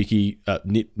nitpicky.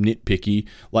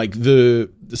 Like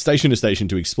the Station to Station,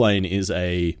 to explain, is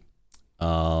a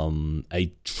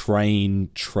train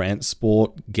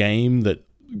transport game that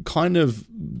kind of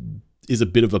is a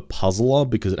bit of a puzzler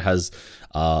because it has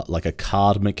like a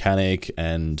card mechanic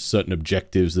and certain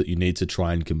objectives that you need to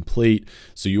try and complete.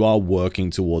 So you are working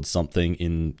towards something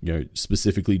in,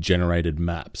 specifically generated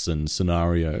maps and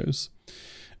scenarios,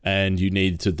 and you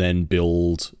need to then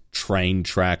build train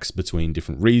tracks between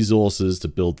different resources to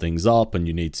build things up, and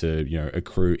you need to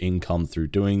accrue income through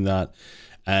doing that.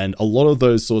 And a lot of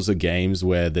those sorts of games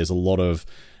where there's a lot of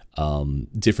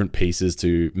different pieces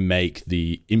to make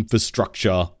the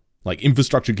infrastructure, like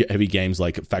infrastructure heavy games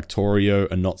like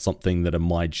Factorio, are not something that are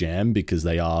my jam because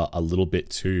they are a little bit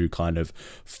too kind of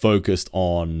focused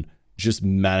on just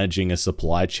managing a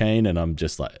supply chain, and I'm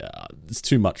just like, it's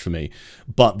too much for me.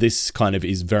 But this kind of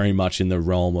is very much in the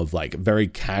realm of like very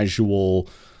casual,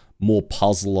 more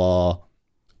puzzler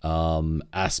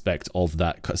aspect of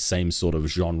that same sort of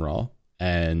genre.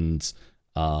 And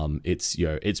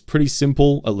it's pretty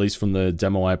simple, at least from the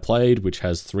demo I played, which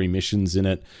has 3 missions in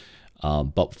it.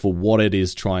 But for what it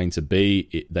is trying to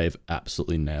be, they've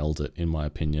absolutely nailed it, in my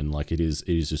opinion. Like, it is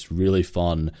just really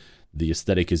fun. The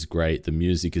aesthetic is great. The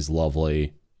music is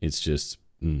lovely. It's just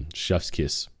chef's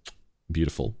kiss.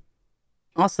 Beautiful.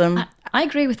 Awesome. I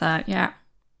agree with that, yeah.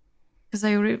 Because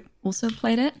I also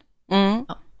played it.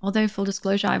 Although, full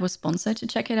disclosure, I was sponsored to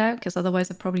check it out, because otherwise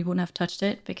I probably wouldn't have touched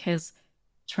it, because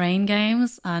train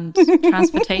games and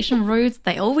transportation routes,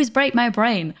 they always break my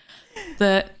brain.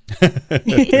 But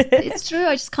it's true,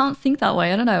 I just can't think that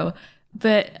way. I don't know.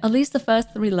 But at least the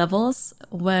first 3 levels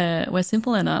were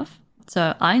simple enough.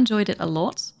 So I enjoyed it a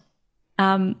lot.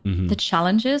 The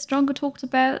challenges Drongo talked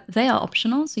about, they are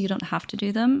optional, so you don't have to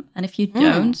do them. And if you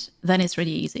don't, then it's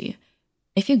really easy.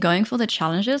 If you're going for the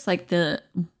challenges, like the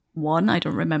one, I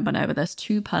don't remember now, but there's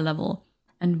 2 per level.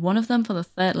 And one of them for the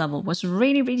 3rd level was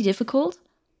really, really difficult.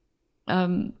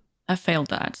 I failed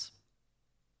that.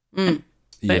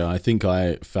 Yeah, I think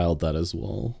I failed that as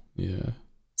well. Yeah.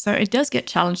 So it does get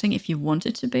challenging if you want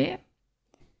it to be.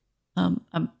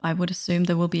 I would assume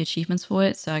there will be achievements for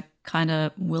it, so I kind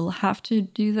of will have to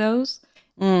do those.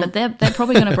 But they're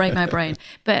probably going to break my brain.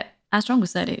 But as Drongo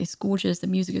said, it is gorgeous. The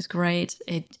music is great.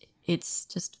 It's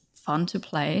just fun to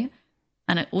play,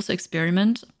 and I also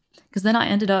experiment. Because then I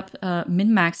ended up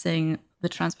min-maxing the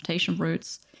transportation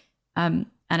routes, and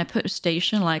I put a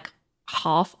station like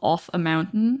half off a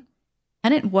mountain,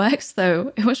 And it works,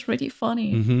 though. It was really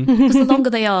funny. Mm-hmm. Because the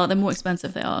longer they are, the more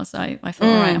expensive they are. So I thought,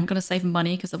 all right, I'm going to save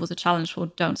money because there was a challenge for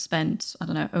don't spend, I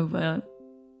don't know, over,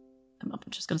 I'm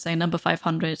just going to say number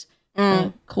 500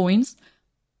 coins.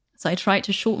 So I tried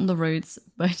to shorten the routes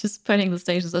by just putting the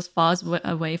stages as far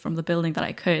away from the building that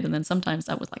I could. And then sometimes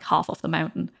that was like half off the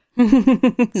mountain.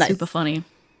 Nice. Super funny.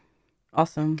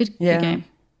 Awesome. Good game.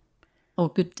 Or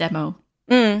good demo.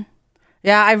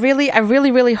 Yeah, I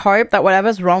really hope that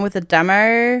whatever's wrong with the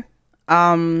demo,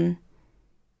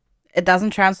 it doesn't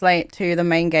translate to the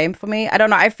main game for me. I don't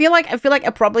know. I feel like I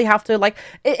probably have to like.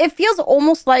 It feels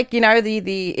almost like, you know,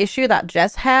 the issue that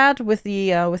Jess had with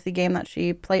the game that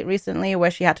she played recently, where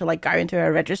she had to like go into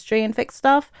a registry and fix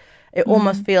stuff. It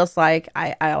almost feels like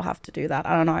I'll have to do that.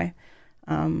 I don't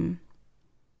know.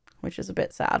 Which is a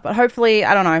bit sad, but hopefully,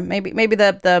 I don't know, maybe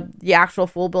the actual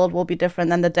full build will be different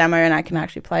than the demo and I can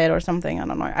actually play it or something.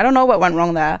 I don't know what went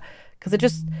wrong there, because it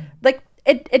just like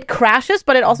it crashes,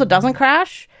 but it also doesn't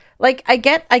crash. Like I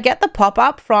get the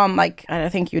pop-up from, like, I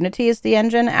think Unity is the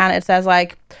engine, and it says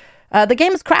like the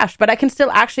game has crashed, but I can still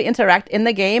actually interact in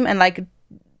the game and like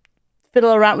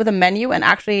fiddle around with the menu, and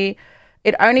actually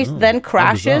it only then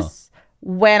crashes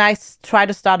when I try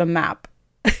to start a map.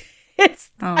 It's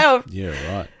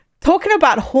Yeah, right. Talking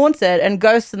about haunted and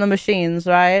ghosts in the machines,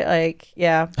 right? Like,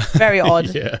 yeah, very odd.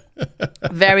 Yeah.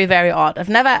 Very, very odd. I've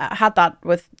never had that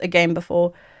with a game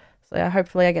before. So yeah,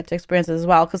 hopefully I get to experience it as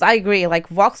well. Because I agree, like,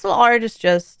 voxel art is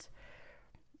just,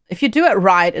 if you do it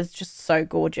right, it's just so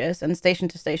gorgeous. And Station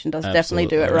to Station does definitely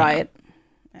do it right.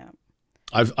 Yeah.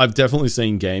 I've definitely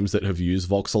seen games that have used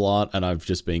voxel art and I've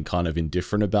just been kind of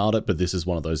indifferent about it. But this is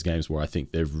one of those games where I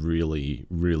think they've really,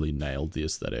 really nailed the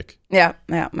aesthetic. Yeah.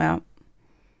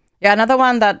 Yeah, another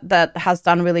one that has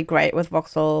done really great with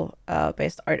voxel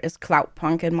based art is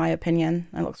Cloudpunk, in my opinion.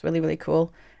 It looks really, really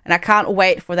cool. And I can't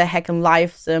wait for the heckin'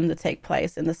 live sim to take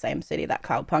place in the same city that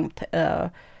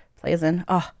Cloudpunk plays in.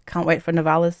 Oh, can't wait for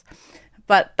Nivalis.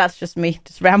 But that's just me,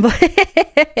 just rambling.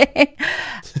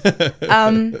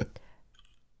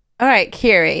 All right,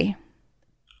 Kiri.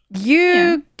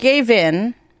 You gave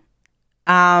in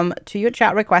to your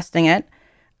chat requesting it.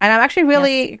 And I'm actually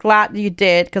really glad you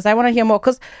did, because I want to hear more.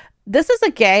 Because this is a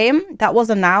game that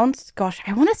was announced, gosh,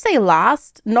 I want to say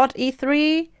last, not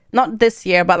E3, not this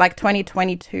year, but like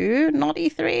 2022, not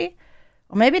E3,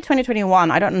 or maybe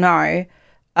 2021, I don't know.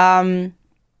 And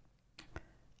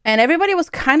everybody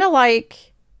was kind of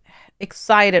like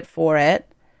excited for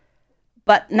it.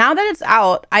 But now that it's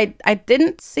out, I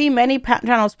didn't see many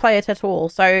channels play it at all.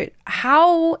 So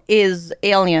how is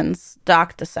Aliens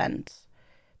Dark Descent?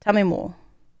 Tell me more.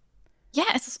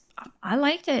 Yeah, I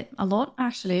liked it a lot,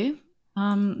 actually.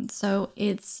 So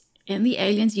it's in the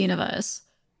Aliens universe.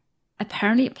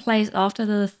 Apparently it plays after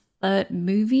the third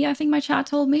movie, I think my chat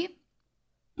told me.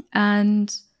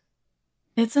 And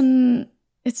it's a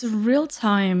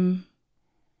real-time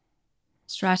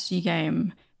strategy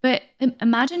game. But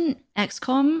imagine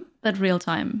XCOM, but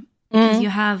real-time. Because you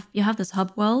have this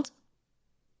hub world,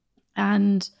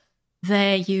 and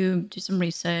there you do some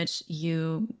research,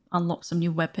 you unlock some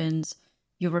new weapons,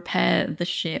 you repair the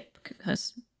ship,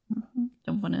 because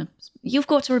you've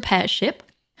got to repair a ship.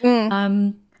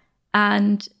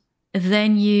 And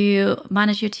then you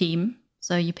manage your team.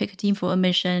 So you pick a team for a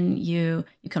mission, you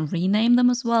can rename them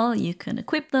as well, you can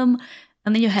equip them,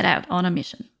 and then you head out on a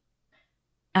mission.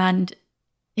 And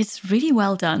it's really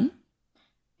well done,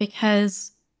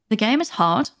 because the game is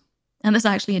hard. And there's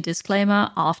actually a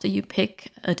disclaimer after you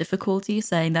pick a difficulty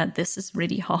saying that this is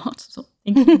really hard. So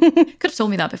could have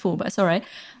told me that before, but it's all right.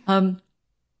 And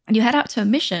you head out to a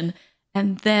mission,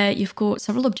 and there you've got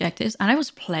several objectives. And I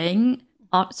was playing.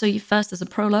 So there's a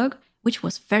prologue, which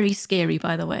was very scary,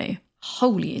 by the way.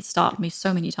 Holy, it startled me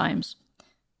so many times.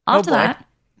 After that,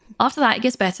 it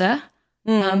gets better.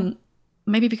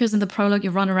 Maybe because in the prologue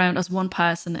you run around as one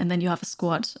person, and then you have a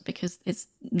squad, because it's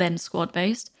then squad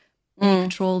based. You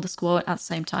control the squad at the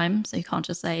same time, so you can't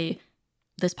just say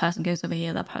this person goes over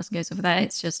here, that person goes over there.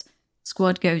 It's just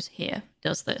squad goes here,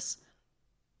 does this.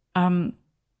 I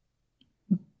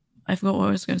forgot what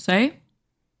I was going to say.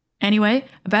 Anyway,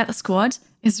 about the squad,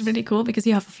 it's really cool because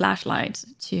you have a flashlight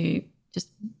to just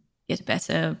get a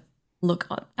better look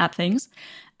at things,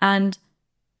 and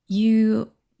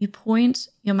you point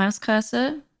your mouse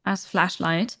cursor as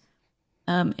flashlight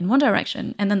in one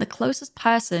direction, and then the closest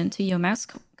person to your mouse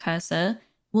cursor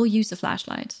will use the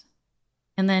flashlight.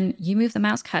 And then you move the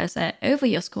mouse cursor over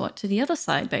your squad to the other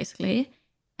side, basically,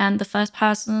 and the first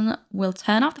person will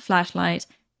turn off the flashlight,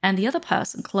 and the other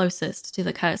person closest to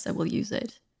the cursor will use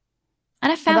it.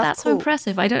 And I found that so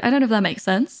impressive. I don't know if that makes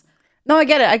sense. No, I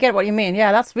get it. I get what you mean.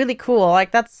 Yeah, that's really cool.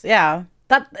 Like, that's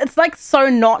that it's like so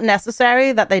not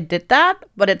necessary that they did that,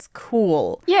 but it's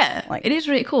cool. Yeah, Like- it is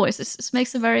really cool. It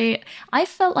makes a very... I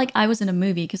felt like I was in a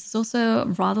movie because it's also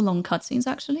rather long cutscenes,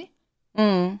 actually.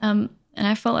 And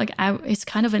I felt like it's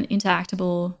kind of an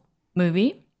interactable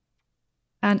movie.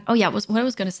 And, what I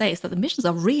was going to say is that the missions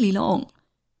are really long.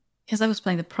 Because I was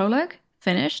playing the prologue,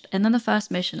 finished, and then the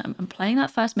first mission. I'm playing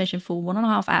that first mission for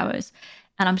 1.5 hours,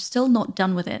 and I'm still not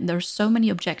done with it. And there are so many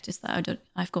objectives that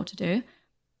I've got to do.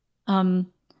 And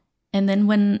then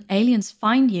when aliens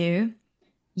find you,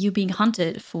 you're being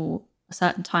hunted for a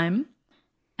certain time,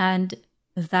 and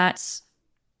that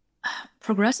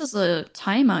progresses a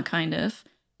timer kind of,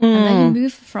 and then you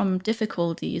move from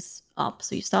difficulties up.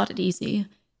 So you start at easy,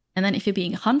 and then if you're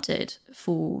being hunted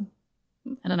for,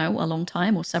 I don't know, a long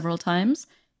time or several times,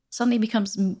 suddenly it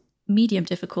becomes medium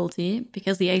difficulty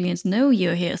because the aliens know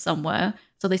you're here somewhere,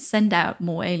 so they send out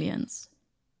more aliens.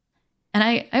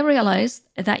 And I realized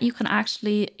that you can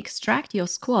actually extract your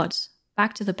squad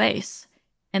back to the base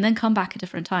and then come back a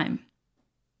different time.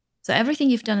 So everything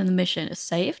you've done in the mission is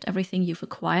saved, everything you've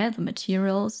acquired, the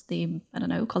materials, the, I don't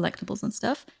know, collectibles and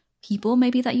stuff, people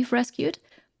maybe that you've rescued,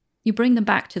 you bring them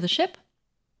back to the ship,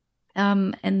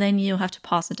 and then you'll have to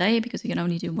pass a day because you can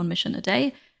only do one mission a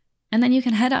day, and then you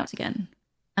can head out again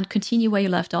and continue where you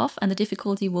left off, and the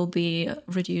difficulty will be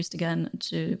reduced again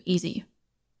to easy.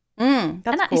 That's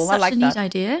and that cool. is I such like a neat that.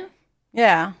 idea.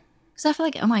 Yeah. Because I feel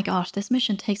like, oh my gosh, this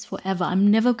mission takes forever.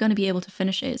 I'm never going to be able to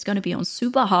finish it. It's going to be on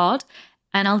super hard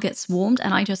and I'll get swarmed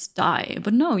and I just die.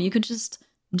 But no, you could just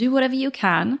do whatever you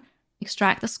can,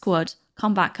 extract the squad,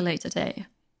 come back a later day,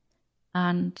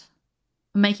 and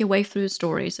make your way through the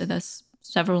story. So there's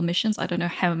several missions. I don't know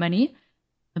how many.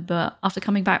 But after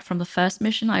coming back from the first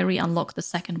mission, I re-unlocked the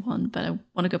second one. But I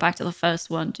want to go back to the first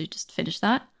one to just finish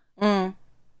that.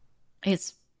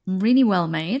 It's really well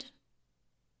made.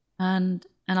 And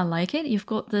I like it. You've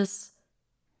got this...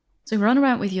 So you run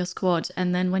around with your squad,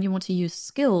 and then when you want to use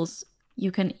skills,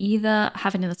 you can either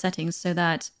have it in the settings so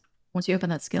that once you open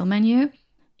that skill menu,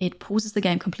 it pauses the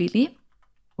game completely,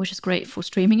 which is great for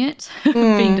streaming it,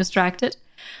 being distracted.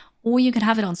 Or you can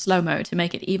have it on slow-mo to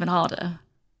make it even harder,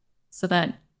 so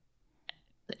that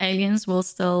the aliens will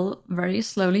still very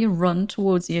slowly run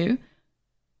towards you.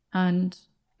 But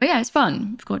yeah, it's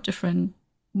fun. You've got different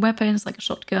weapons, like a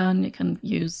shotgun. You can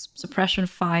use suppression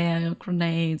fire,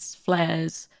 grenades,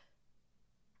 flares.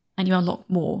 And you unlock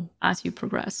more as you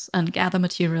progress and gather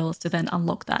materials to then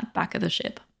unlock that back of the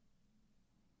ship.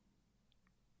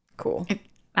 Cool.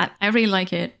 I really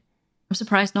like it. I'm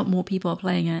surprised not more people are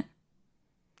playing it.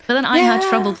 But then I had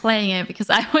trouble playing it because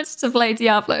I wanted to play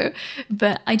Diablo.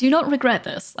 But I do not regret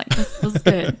this. Like, this is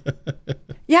good.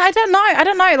 Yeah, I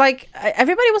don't know. Like,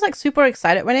 everybody was like super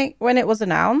excited when it was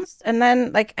announced, and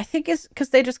then like I think it's because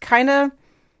they just kind of,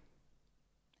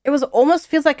 it was almost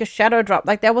feels like a shadow drop.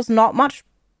 Like there was not much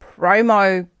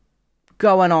promo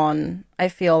going on, I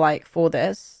feel like, for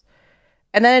this,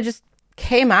 and then it just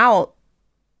came out,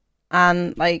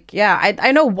 and like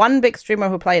I know one big streamer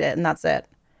who played it, and that's it.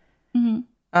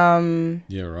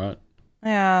 Yeah, right.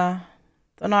 Yeah,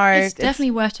 don't know. It's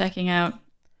definitely worth checking out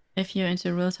if you're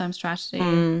into real-time strategy.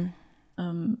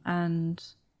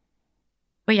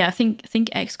 But yeah, I think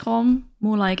XCOM,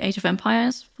 more like Age of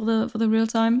Empires for the real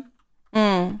time.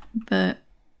 But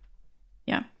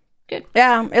yeah, good.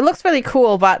 Yeah, it looks really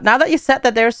cool, but now that you said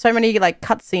that there's so many like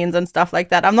cutscenes and stuff like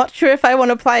that, I'm not sure if I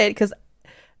want to play it because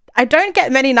I don't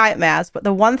get many nightmares, but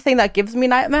the one thing that gives me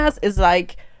nightmares is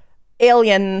like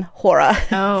alien horror.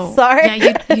 Oh, sorry.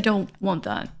 Yeah, you don't want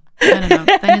that. No.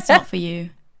 Then it's not for you.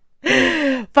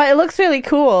 But it looks really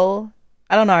cool.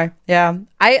 I don't know. Yeah.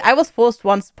 I was forced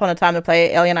once upon a time to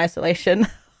play Alien Isolation.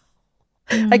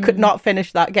 I could not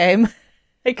finish that game.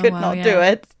 I could not do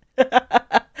it.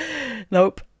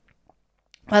 Nope.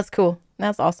 That's cool.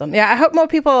 That's awesome. Yeah, I hope more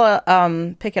people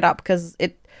pick it up because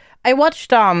I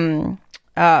watched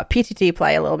PTT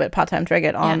play a little bit, Part-Time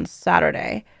Trigger, on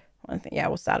Saturday. I think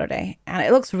it was Saturday. And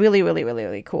it looks really, really, really,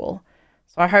 really cool.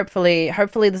 So hopefully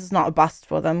this is not a bust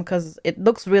for them because it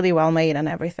looks really well made and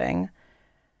everything.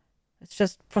 It's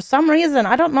just, for some reason,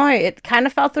 I don't know, it kind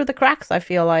of fell through the cracks, I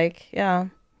feel like. Yeah.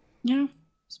 Yeah.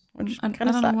 Which I kind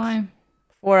of don't sucks. know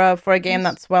why. For a game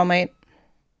that's well made.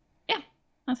 Yeah,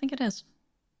 I think it is.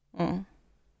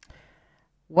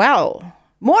 Well,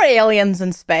 more aliens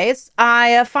in space.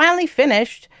 I finally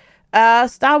finished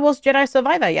Star Wars Jedi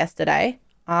Survivor yesterday.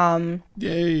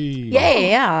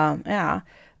 Yay! Yeah.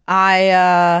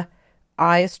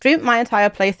 I streamed my entire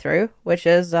playthrough, which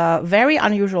is very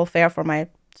unusual fare for my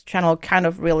channel, kind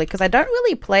of, really, because I don't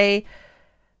really play.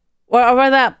 Well, or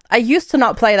rather, I used to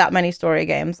not play that many story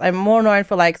games. I'm more known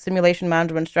for like simulation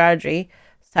management strategy.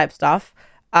 type stuff.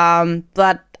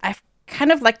 But I've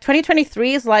kind of like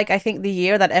 2023 is like I think the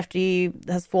year that FG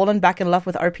has fallen back in love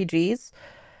with RPGs.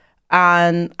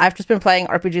 And I've just been playing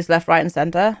RPGs left, right, and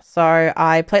center. So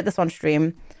I played this on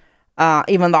stream,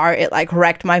 even though it like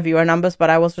wrecked my viewer numbers. But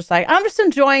I was just like, I'm just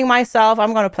enjoying myself.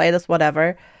 I'm gonna play this,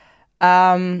 whatever.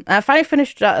 I finally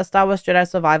finished Star Wars Jedi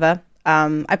Survivor.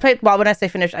 I played, well, when I say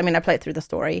finished, I mean I played through the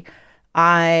story.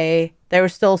 There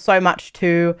was still so much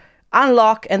to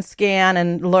unlock and scan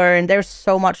and learn. There's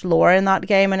so much lore in that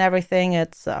game and everything.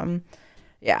 It's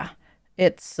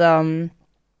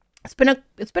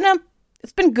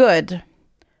been good,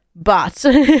 but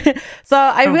so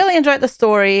I really enjoyed the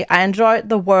story. I enjoyed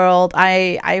the world.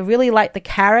 I really like the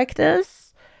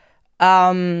characters.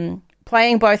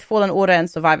 Playing both Fallen Order and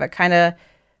Survivor kind of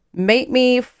made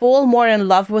me fall more in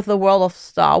love with the world of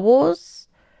Star Wars.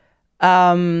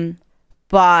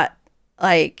 But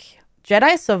like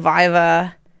Jedi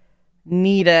Survivor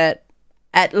needed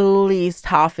at least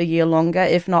half a year longer,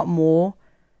 if not more,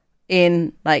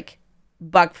 in like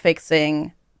bug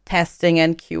fixing, testing,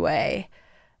 and QA.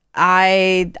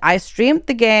 I streamed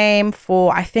the game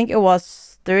for, I think it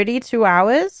was 32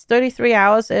 hours. 33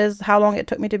 hours is how long it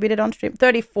took me to beat it on stream.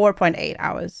 34.8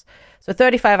 hours. So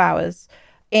 35 hours.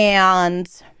 And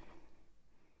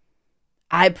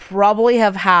I probably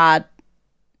have had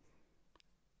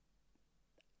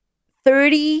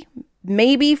 30,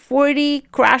 maybe 40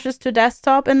 crashes to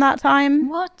desktop in that time.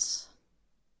 What?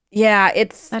 Yeah,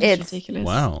 it's ridiculous.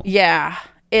 Wow. Yeah,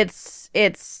 it's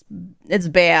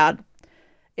bad.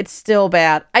 It's still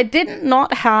bad. I did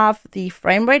not have the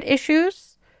frame rate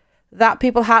issues that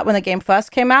people had when the game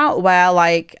first came out, where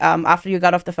like after you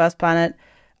got off the first planet,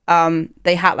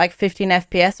 they had like 15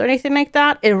 FPS or anything like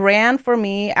that. It ran for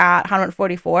me at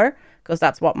 144 because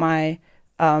that's what my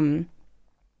monitor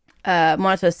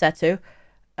is set to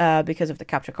because of the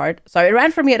capture card. So it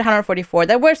ran for me at 144.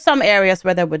 There were some areas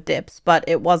where there were dips, but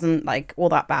it wasn't like all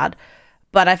that bad.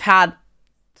 But I've had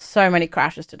so many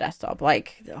crashes to desktop,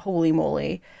 like holy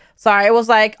moly. So I was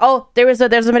like, oh, there's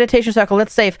a meditation circle,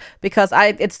 let's save, because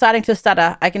it's starting to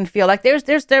stutter. I can feel like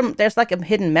there's like a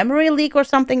hidden memory leak or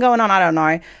something going on. I don't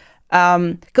know.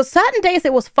 Because certain days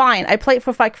it was fine. I played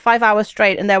for like 5 hours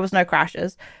straight and there was no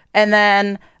crashes. And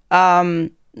then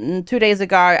 2 days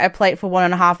ago I played for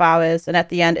 1.5 hours and at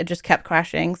the end it just kept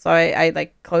crashing. So I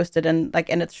like closed it and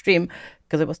like ended the stream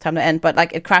because it was time to end. But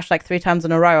like it crashed like 3 times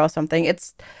in a row or something.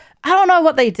 I don't know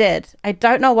what they did. I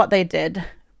don't know what they did.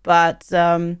 But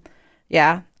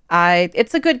yeah,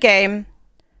 it's a good game,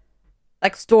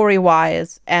 like story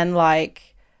wise, and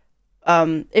like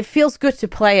it feels good to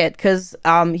play it because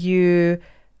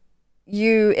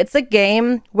it's a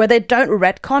game where they don't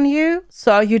retcon you,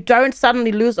 so you don't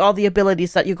suddenly lose all the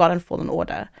abilities that you got in Fallen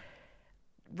Order.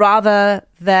 Rather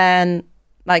than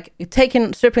like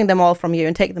stripping them all from you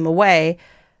and taking them away,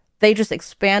 they just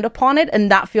expand upon it, and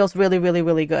that feels really, really,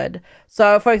 really good.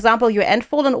 So, for example, you end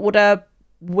Fallen Order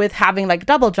with having like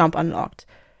double jump unlocked.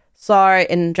 So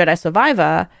in Jedi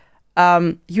Survivor,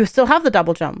 you still have the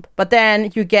double jump, but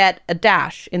then you get a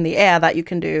dash in the air that you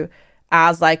can do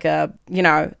as like a,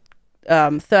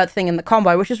 third thing in the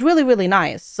combo, which is really, really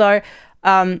nice. So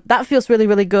that feels really,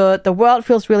 really good. The world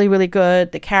feels really, really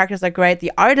good. The characters are great.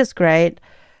 The art is great.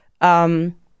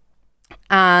 And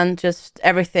just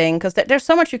everything, because there's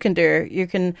so much you can do.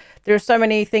 There's so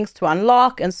many things to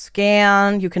unlock and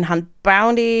scan. You can hunt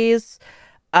bounties.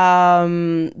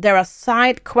 There are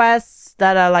side quests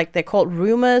that are like, they're called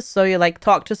rumors. So you like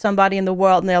talk to somebody in the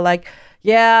world and they're like,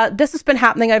 yeah, this has been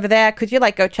happening over there. Could you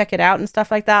like go check it out and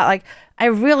stuff like that? Like, I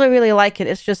really, really like it.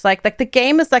 It's just like the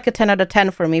game is like a 10 out of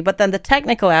 10 for me, but then the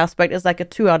technical aspect is like a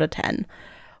 2 out of 10,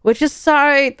 which is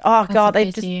so, oh That's God,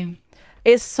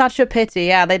 it's such a pity.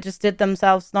 Yeah, they just did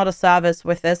themselves not a service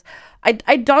with this.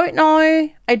 I don't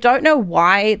know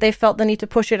why they felt the need to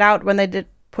push it out when they did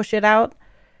push it out.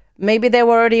 Maybe they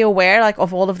were already aware like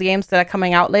of all of the games that are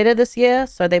coming out later this year,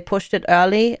 so they pushed it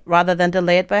early rather than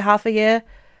delay it by half a year.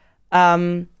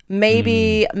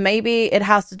 Maybe it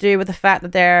has to do with the fact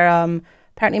that they're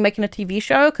apparently making a TV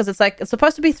show, because it's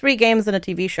supposed to be 3 games in a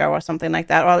TV show or something like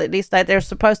that, or at least like there's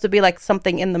supposed to be like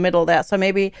something in the middle there. So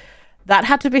maybe that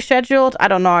had to be scheduled. I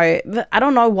don't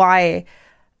know why,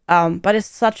 but it's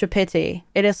such a pity.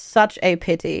 It is such a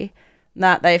pity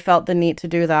that they felt the need to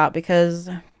do that, because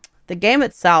the game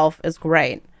itself is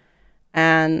great.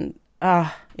 And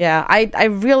yeah, I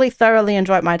really thoroughly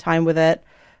enjoyed my time with it.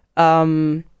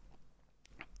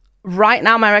 Right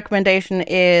now, my recommendation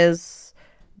is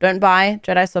don't buy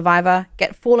Jedi Survivor.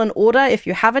 Get Fallen Order if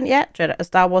you haven't yet.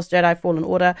 Star Wars Jedi Fallen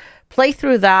Order. Play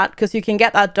through that because you can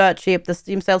get that dirt cheap. The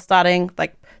Steam sale started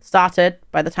by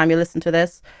the time you listen to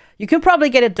this. You can probably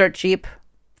get it dirt cheap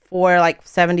for like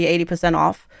 70-80%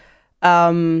 off.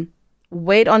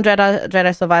 Wait on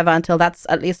Jedi Survivor until that's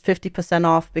at least 50%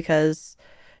 off, because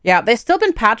yeah, they've still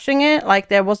been patching it. Like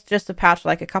there was just a patch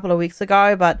like a couple of weeks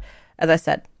ago, but as I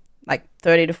said, like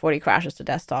 30 to 40 crashes to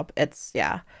desktop. It's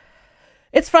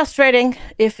frustrating,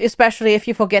 especially if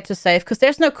you forget to save, because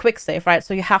there's no quick save, right?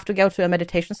 So you have to go to a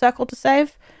meditation circle to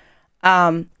save,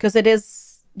 because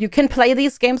you can play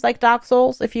these games like Dark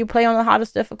Souls if you play on the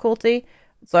hardest difficulty.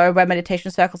 So where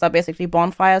meditation circles are basically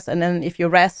bonfires, and then if you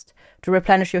rest to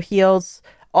replenish your heals,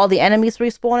 all the enemies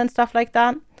respawn and stuff like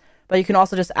that. But you can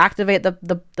also just activate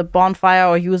the bonfire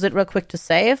or use it real quick to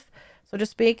save, so to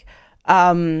speak.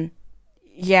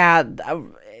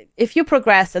 If you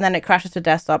progress and then it crashes to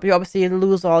desktop, you obviously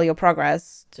lose all your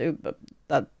progress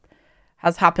that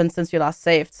has happened since you last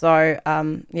saved. So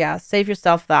save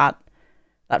yourself that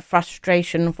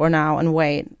frustration for now and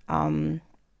wait.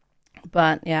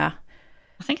 But yeah,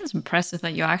 I think it's impressive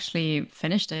that you actually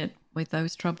finished it with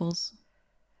those troubles.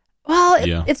 Well,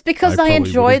 it's because I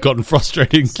enjoyed. Gotten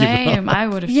frustrating. Same, I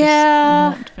would have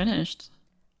just not finished.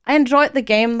 I enjoyed the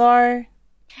game though.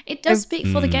 It does speak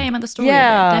for the game and the story,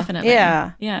 definitely.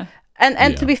 Yeah.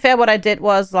 And to be fair, what I did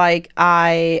was like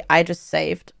I just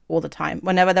saved all the time.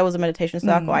 Whenever there was a meditation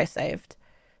circle, I saved,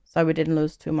 so we didn't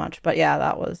lose too much. But yeah,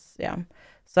 that was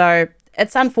So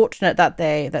it's unfortunate that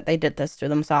they did this to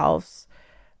themselves,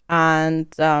 and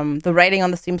the rating on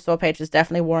the Steam store page is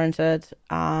definitely warranted.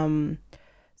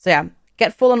 So yeah,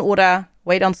 get Fallen Order,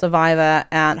 wait on Survivor,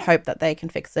 and hope that they can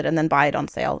fix it, and then buy it on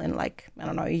sale in like, I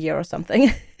don't know, a year or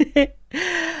something.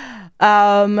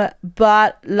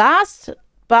 But last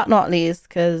but not least,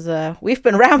 because we've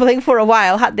been rambling for a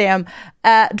while, hot damn,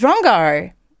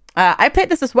 Drongo. I played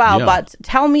this as well, but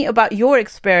tell me about your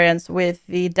experience with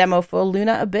the demo for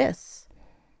Lunar Abyss.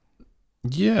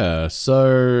 Yeah,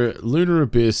 so Lunar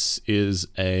Abyss is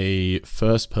a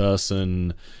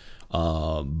first-person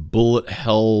bullet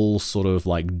hell sort of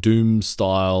like Doom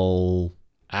style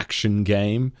action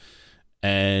game,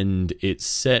 and it's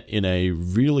set in a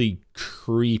really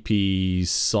creepy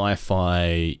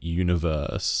sci-fi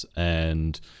universe,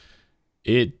 and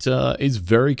it is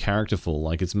very characterful.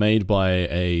 Like, it's made by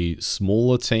a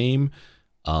smaller team,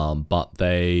 but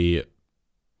they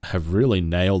have really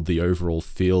nailed the overall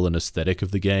feel and aesthetic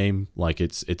of the game. Like,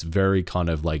 it's very kind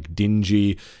of like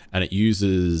dingy, and it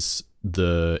uses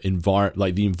the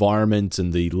environment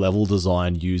and the level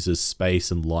design uses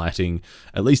space and lighting,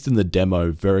 at least in the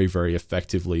demo, very, very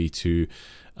effectively to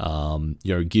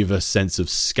give a sense of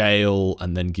scale,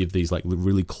 and then give these like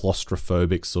really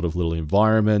claustrophobic sort of little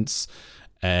environments.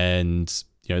 And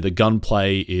the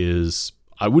gunplay is,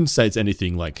 I wouldn't say it's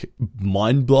anything like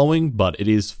mind-blowing, but it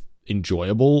is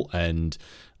enjoyable, and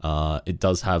it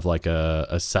does have like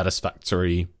a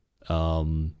satisfactory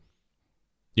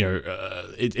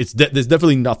there's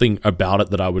definitely nothing about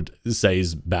it that I would say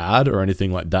is bad or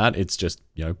anything like that. It's just,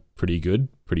 pretty good,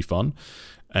 pretty fun.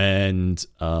 And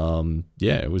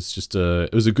it was just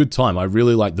it was a good time. I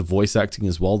really liked the voice acting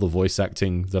as well. The voice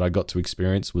acting that I got to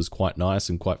experience was quite nice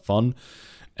and quite fun.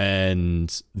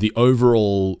 And the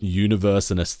overall universe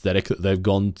and aesthetic that they've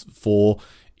gone for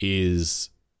is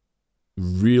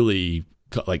really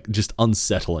like just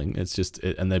unsettling. It's just,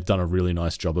 and they've done a really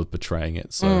nice job of portraying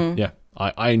it. So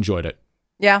I enjoyed it.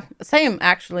 Yeah, same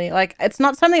actually. Like, it's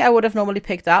not something I would have normally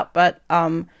picked up, but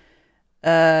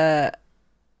a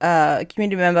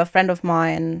community member, a friend of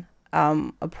mine,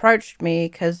 approached me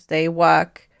because they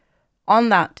work on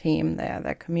that team. They're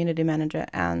their community manager,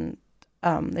 and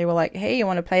they were like, "Hey, you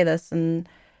want to play this?" And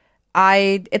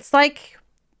it's like,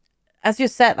 as you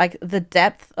said, like the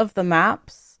depth of the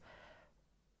maps,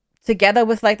 together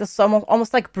with like the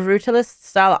almost like brutalist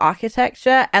style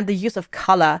architecture, and the use of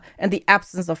color and the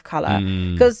absence of color,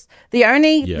 because the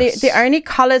only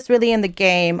colors really in the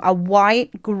game are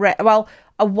white, gray,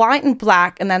 a white and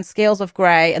black, and then scales of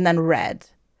gray, and then red.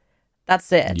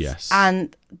 That's it. Yes.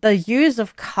 And the use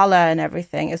of color and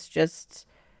everything is just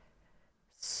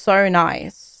so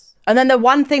nice. And then the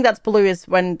one thing that's blue is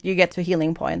when you get to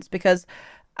healing points, because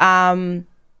at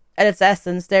its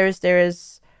essence there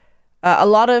is a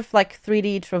lot of like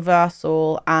 3D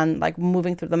traversal and like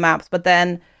moving through the maps, but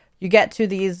then you get to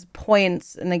these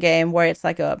points in the game where it's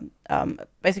like a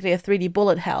basically a 3D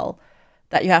bullet hell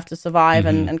that you have to survive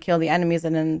and kill the enemies,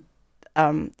 and then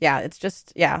it's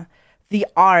just the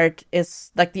art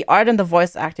is like, the art and the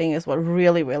voice acting is what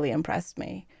really, really impressed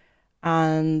me,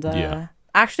 and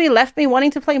actually left me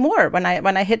wanting to play more. When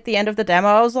I hit the end of the demo,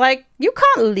 I was like, you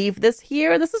can't leave this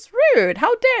here, this is rude,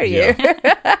 how dare you.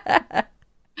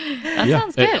 That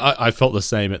sounds good. I felt the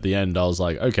same at the end. I was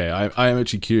like, okay, I am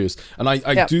actually curious. And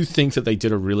I do think that they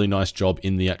did a really nice job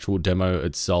in the actual demo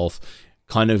itself,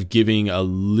 kind of giving a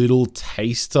little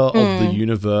taster of the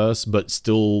universe, but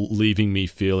still leaving me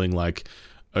feeling like,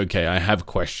 okay, I have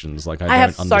questions. Like, I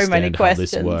don't understand how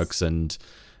this works. And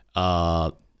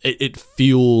it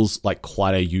feels like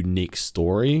quite a unique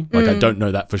story. Like, I don't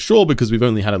know that for sure because we've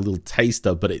only had a little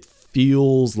taster, but it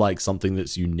feels like something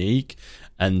that's unique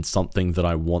and something that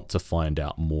I want to find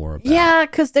out more about. Yeah,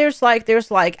 because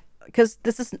because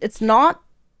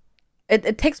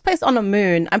it takes place on a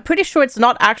moon. I'm pretty sure it's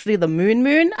not actually the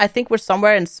moon. I think we're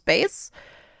somewhere in space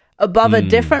above a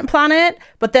different planet.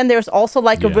 But then there's also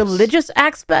like a religious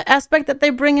aspect that they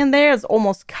bring in there. It's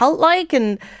almost cult-like,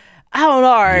 and I don't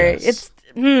know. Yes. It's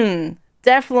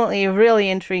definitely really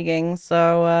intriguing.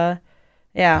 So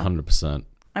yeah, 100%.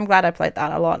 I'm glad I played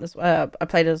that a lot. I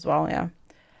played it as well. Yeah.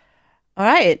 All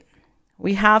right,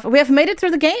 we have made it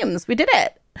through the games. We did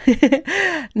it.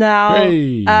 Now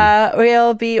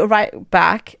we'll be right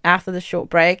back after the short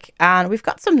break, and we've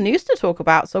got some news to talk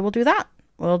about. So we'll do that.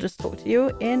 We'll just talk to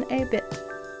you in a bit.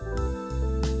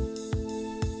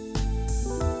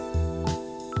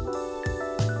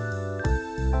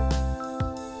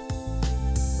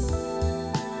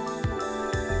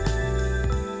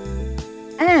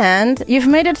 And you've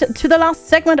made it to the last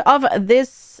segment of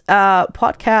this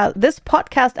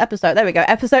podcast episode. There we go,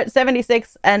 episode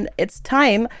 76, and it's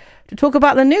time to talk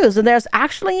about the news. And there's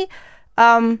actually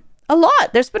a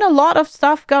lot. There's been a lot of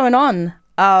stuff going on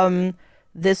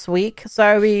this week.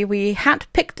 So we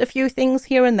handpicked a few things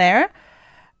here and there.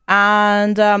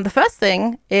 And the first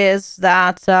thing is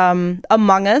that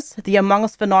Among Us, the Among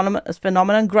Us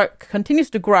phenomenon continues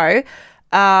to grow.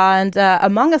 And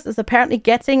Among Us is apparently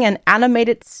getting an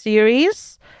animated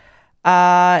series.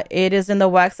 It is in the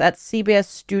works at CBS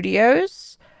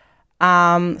Studios.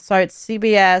 So it's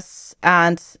CBS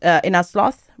and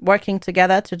Innersloth working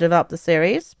together to develop the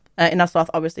series. Innersloth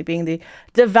obviously being the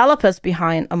developers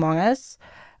behind Among Us.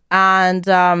 And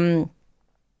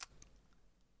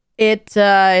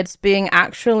it's being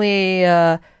actually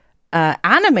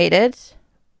animated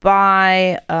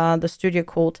by the studio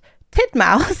called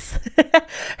Titmouse,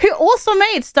 who also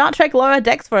made Star Trek Lower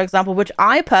Decks, for example, which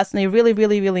I personally really,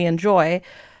 really, really enjoy.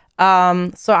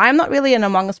 So I'm not really an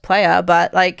Among Us player,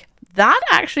 but like that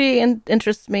actually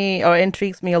interests me or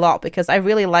intrigues me a lot because I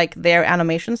really like their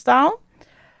animation style.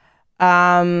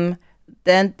 Then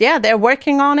yeah, they're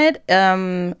working on it.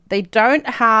 They don't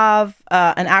have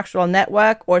an actual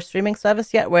network or streaming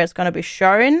service yet where it's going to be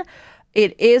shown.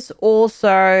 It is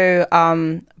also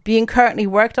being currently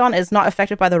worked on. Is not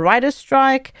affected by the writer's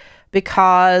strike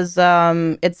because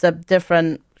it's a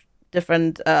different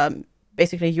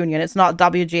basically union. It's not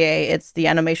WGA, it's the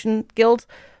Animation Guild.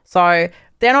 So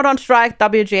they're not on strike.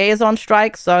 WGA is on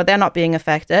strike, so they're not being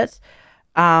affected.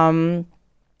 And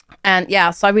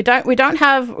yeah, so we don't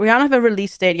have a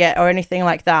release date yet or anything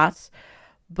like that.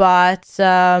 But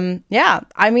yeah,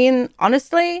 I mean,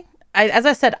 honestly, as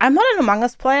I said, I'm not an Among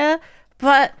Us player,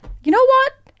 but you know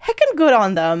what? Heckin' good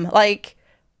on them. Like,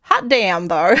 hot damn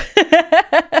though.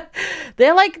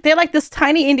 they're like this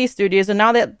tiny indie studios, and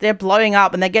now they're blowing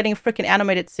up and they're getting a freaking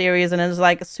animated series, and it's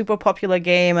like a super popular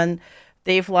game, and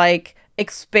they've like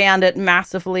expanded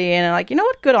massively, and like, you know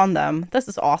what? Good on them. This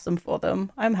is awesome for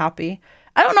them. I'm happy.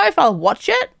 I don't know if I'll watch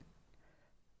it.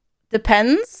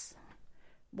 Depends.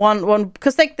 One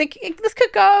because this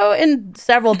could go in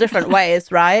several different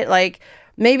ways, right? Like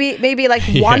maybe like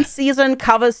one season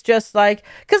covers just like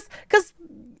because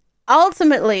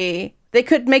ultimately they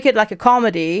could make it like a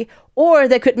comedy, or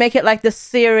they could make it like this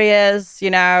serious, you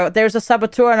know, there's a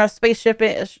saboteur on a spaceship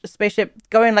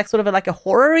going like sort of like a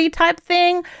horror-y type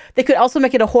thing. They could also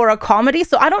make it a horror comedy.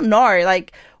 So I don't know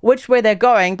like which way they're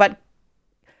going, but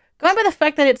going by the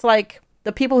fact that it's like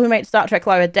the people who made Star Trek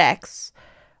Lower Decks,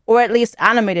 or at least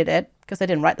animated it, because they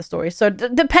didn't write the story. So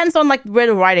it depends on like where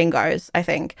the writing goes, I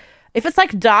think. If it's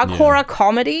like dark horror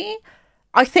comedy,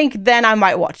 I think then I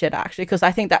might watch it actually, because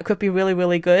I think that could be really,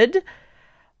 really good.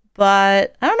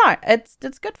 But I don't know.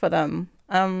 It's good for them.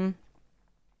 I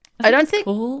don't think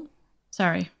cool.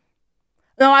 Sorry.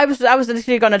 No, I was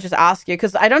literally gonna just ask you,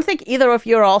 because I don't think either of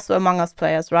you are also Among Us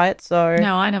players, right? So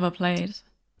no, I never played.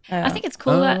 I think it's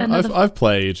cool that I've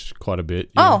played quite a bit.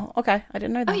 Yeah. Oh, okay. I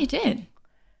didn't know that. Oh, you did?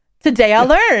 Today I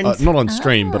learned. Not on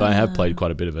stream, but I have played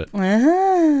quite a bit of it.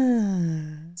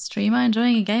 Streamer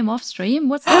enjoying a game off stream?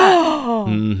 What's that?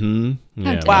 Mm-hmm.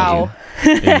 Yeah, wow.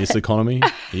 In this economy?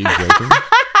 Are you joking?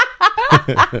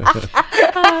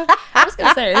 I was going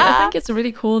to say, I think it's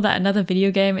really cool that another video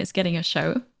game is getting a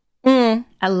show. I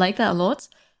like that a lot.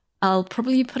 I'll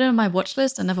probably put it on my watch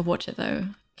list and never watch it, though.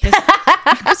 Because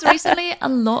Because recently, a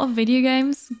lot of video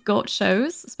games got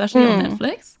shows, especially on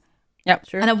Netflix. Yep,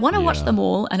 true. And I want to watch Yeah. them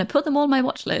all, and I put them all on my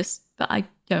watch list, but I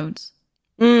don't.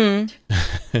 Yeah.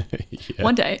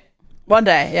 One day. One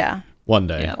day, yeah. One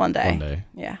day. Yeah. One day. One day.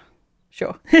 Yeah.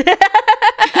 Sure.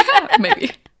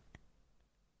 Maybe.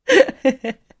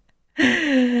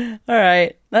 All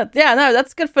right.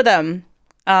 That's good for them.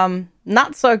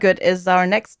 Not so good is our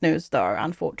next news, though,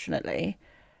 unfortunately.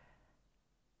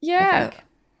 Yeah.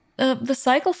 The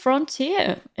Cycle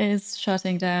Frontier is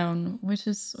shutting down, which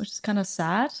is kind of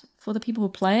sad for the people who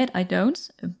play it. I don't,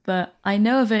 but I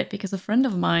know of it because a friend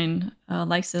of mine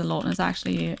likes it a lot, and it's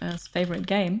actually his favorite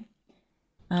game.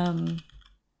 I'm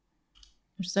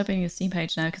just opening a Steam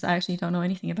page now because I actually don't know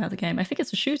anything about the game. I think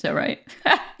it's a shooter, right?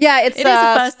 Yeah, it's It is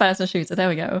a first-person shooter. There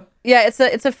we go. Yeah,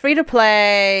 it's a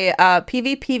free-to-play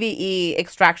PvPvE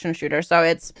extraction shooter. So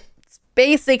it's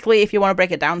basically, if you want to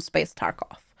break it down, Space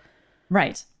Tarkov.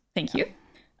 Right. Thank you.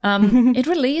 It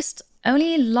released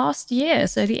only last year,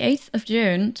 so the 8th of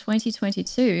June,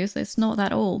 2022, so it's not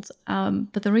that old.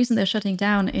 But the reason they're shutting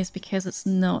down is because it's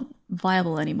not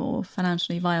viable anymore,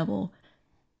 financially viable.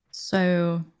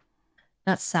 So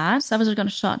that's sad. Servers are going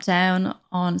to shut down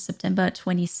on September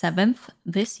 27th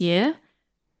this year.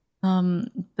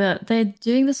 But they're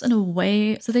doing this in a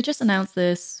way... So they just announced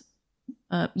this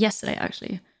yesterday,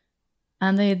 actually.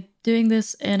 And they're doing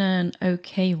this in an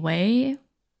okay way,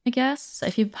 I guess. So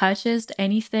if you purchased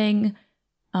anything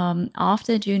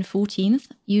after June 14th,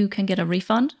 you can get a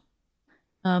refund.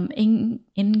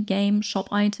 In-game shop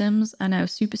items are now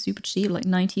super, super cheap, like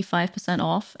 95%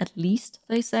 off, at least,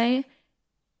 they say.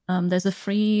 There's a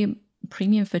free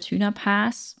Premium Fortuna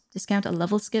Pass discount at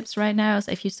level skips right now.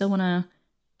 So if you still want to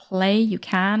play, you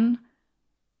can.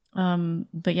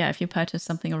 But yeah, if you purchased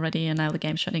something already and now the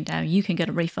game's shutting down, you can get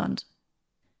a refund.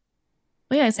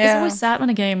 But yeah, it's always sad when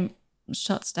a game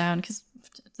shuts down because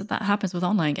that happens with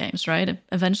online games, right?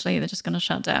 Eventually, they're just going to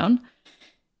shut down,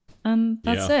 and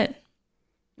that's it.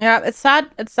 Yeah, it's sad.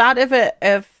 It's sad if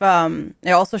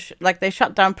they also they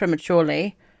shut down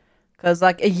prematurely, because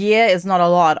like a year is not a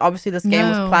lot. Obviously, this game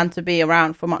was planned to be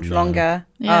around for much longer.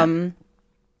 Yeah.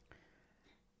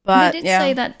 But they did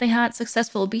say that they had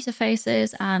successful beta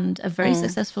phases and a very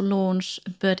successful launch,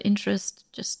 but interest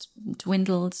just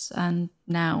dwindled, and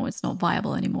now it's not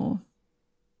viable anymore.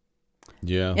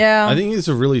 Yeah. I think it's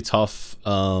a really tough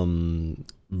and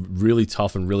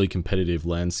really competitive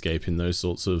landscape in those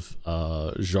sorts of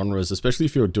genres, especially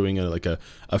if you're doing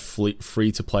a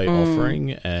free-to-play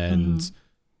offering and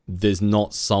there's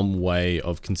not some way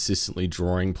of consistently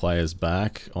drawing players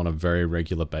back on a very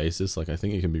regular basis. Like, I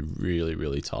think it can be really,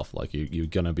 really tough. Like, you're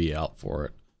going to be out for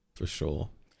it, for sure.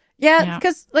 Yeah,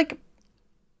 because, like,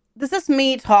 this is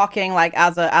me talking, like,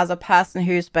 as a person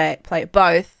who's played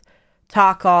both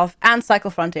Tarkov and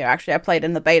Cycle Frontier. Actually, I played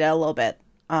in the beta a little bit.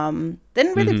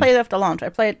 Didn't really play it after launch. I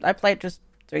played just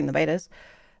during the betas.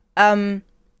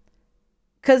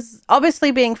 Because obviously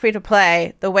being free to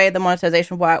play, the way the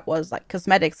monetization worked was like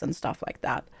cosmetics and stuff like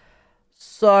that.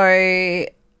 So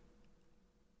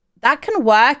that can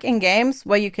work in games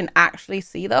where you can actually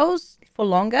see those for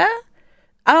longer.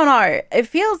 I don't know. It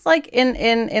feels like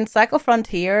in Cycle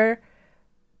Frontier,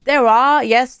 there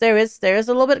is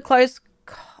a little bit close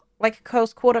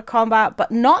quarter combat,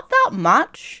 but not that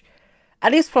much.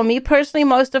 At least for me personally,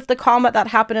 most of the combat that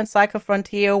happened in Cycle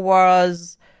Frontier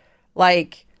was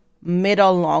like mid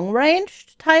or long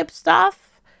range type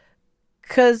stuff,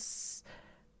 because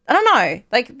I don't know,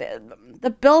 like the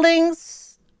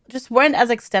buildings just weren't as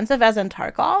extensive as in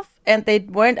Tarkov, and they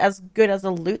weren't as good as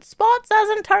the loot spots as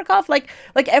in Tarkov. Like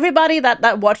everybody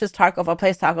that watches Tarkov or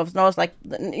plays Tarkov knows, like,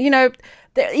 you know,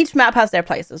 each map has their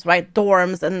places, right?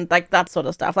 Dorms and like that sort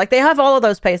of stuff. Like they have all of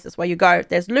those places where you go,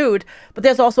 there's loot, but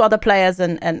there's also other players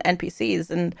and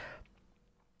NPCs and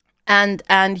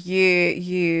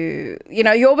you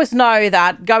know, you always know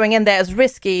that going in there is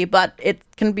risky, but it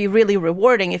can be really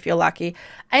rewarding if you're lucky.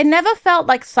 I never felt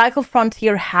like Cycle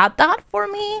Frontier had that for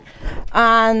me,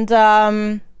 and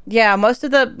most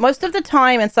of the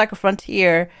time in Cycle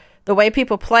Frontier, the way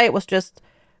people play it was just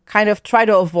kind of try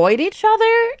to avoid each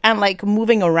other and like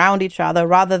moving around each other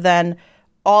rather than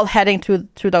all heading to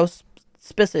those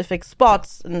specific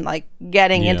spots and like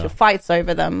getting into fights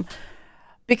over them,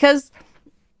 because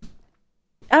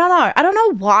I don't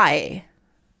know why.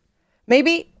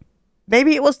 Maybe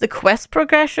it was the quest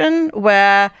progression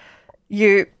where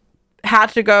you had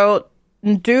to go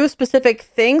and do specific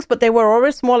things, but they were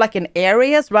always more like in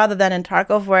areas rather than in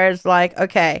Tarkov, where it's like,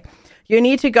 okay, you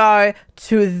need to go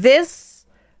to this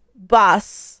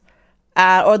bus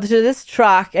or to this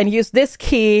truck and use this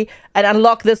key and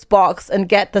unlock this box and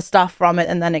get the stuff from it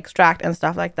and then extract and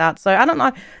stuff like that. So I don't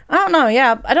know.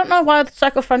 Yeah, I don't know why the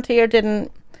Psycho Frontier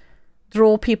didn't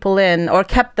draw people in or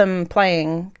kept them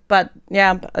playing. But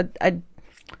yeah,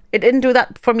 it didn't do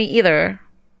that for me either.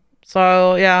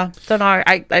 So yeah, don't know.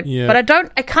 But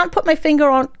I can't put my finger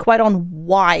on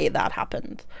why that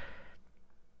happened.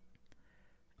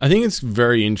 I think it's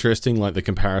very interesting, like the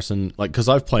comparison, like because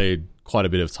I've played quite a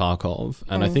bit of Tarkov,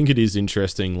 and I think it is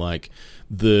interesting, like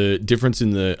the difference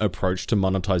in the approach to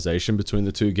monetization between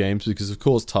the two games, because of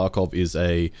course Tarkov is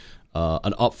an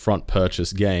upfront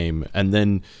purchase game, and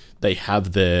then they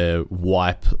have their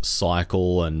wipe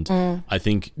cycle, and I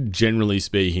think generally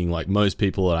speaking, like most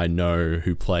people that I know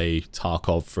who play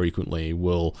Tarkov frequently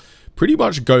will pretty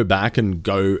much go back and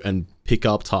pick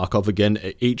up Tarkov again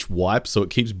at each wipe, so it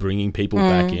keeps bringing people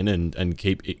back in and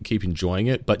keep enjoying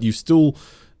it, but you still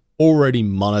already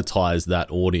monetized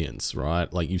that audience,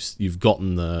 right? Like you've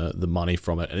gotten the money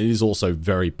from it, and it is also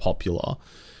very popular.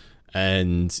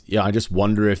 And yeah, I just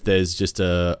wonder if there's just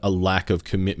a lack of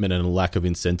commitment and a lack of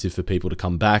incentive for people to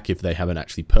come back if they haven't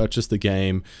actually purchased the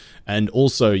game. And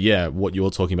also, yeah, what you're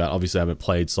talking about, obviously I haven't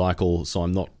played Cycle, so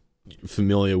I'm not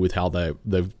familiar with how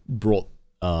they've brought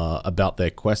about their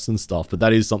quests and stuff, but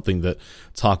that is something that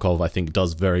Tarkov I think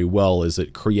does very well, is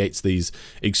it creates these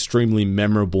extremely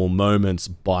memorable moments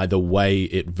by the way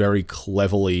it very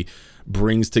cleverly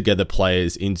brings together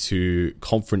players into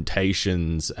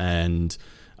confrontations, and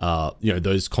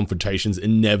those confrontations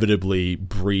inevitably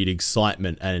breed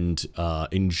excitement and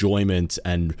enjoyment,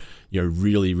 and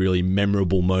really, really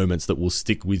memorable moments that will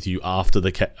stick with you after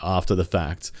the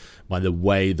fact, by the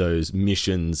way those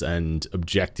missions and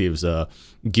objectives are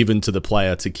given to the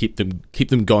player to keep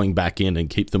them going back in and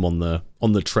keep them on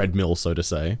the treadmill, so to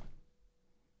say.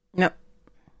 Yep.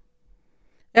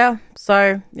 Yeah.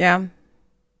 So yeah,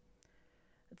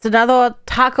 it's another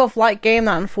Tarkov-like game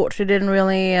that unfortunately didn't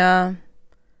really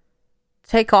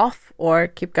take off or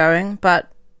keep going,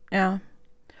 but yeah,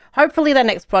 hopefully the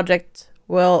next project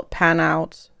will pan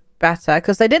out better,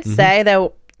 because they did say they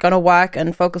were gonna work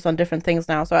and focus on different things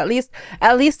now, so at least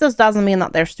this doesn't mean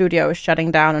that their studio is shutting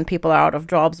down and people are out of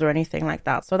jobs or anything like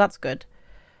that, so that's good.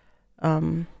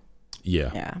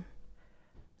 Yeah,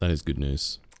 that is good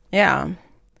news. Yeah,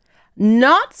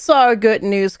 not so good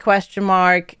news question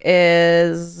mark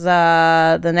is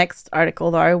the next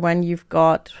article though, when you've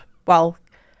got, well,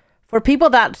 for people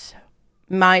that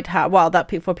might have,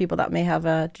 for people that may have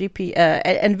a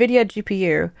NVIDIA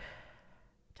GPU,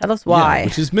 tell us why. Yeah,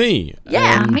 which is me.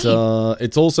 Yeah, and me.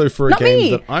 It's also for a Not game me.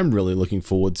 that I'm really looking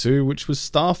forward to, which was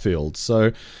Starfield.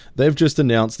 So they've just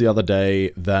announced the other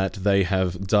day that they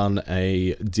have done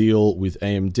a deal with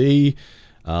AMD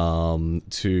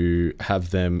to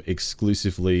have them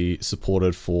exclusively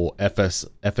supported for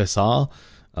FSR,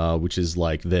 which is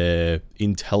like their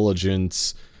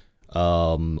intelligence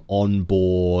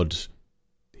onboard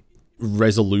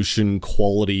resolution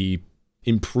quality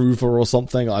improver or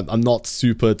something. I'm not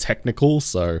super technical,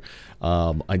 so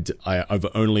I've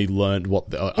only learned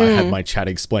what I had my chat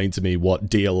explain to me what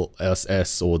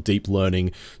DLSS or deep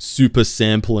learning super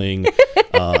sampling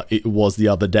it was the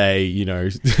other day,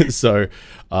 so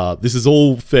this is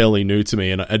all fairly new to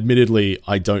me, and admittedly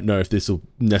I don't know if this will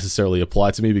necessarily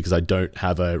apply to me because I don't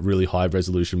have a really high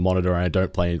resolution monitor and I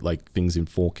don't play like things in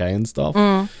 4K and stuff,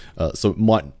 so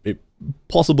it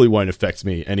possibly won't affect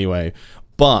me anyway.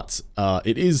 But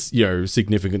it is,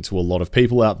 significant to a lot of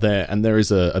people out there, and there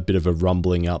is a bit of a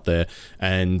rumbling out there.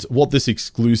 And what this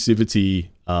exclusivity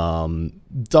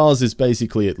does is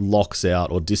basically it locks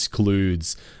out or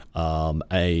discludes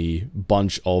a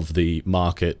bunch of the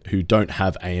market who don't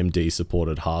have AMD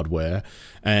supported hardware.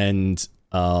 And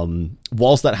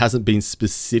whilst that hasn't been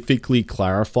specifically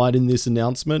clarified in this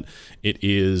announcement, it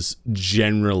is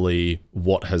generally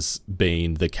what has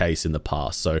been the case in the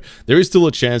past. So there is still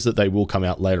a chance that they will come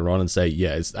out later on and say,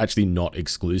 yeah, it's actually not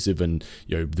exclusive, and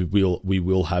we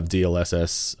will have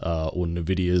DLSS or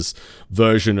NVIDIA's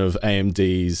version of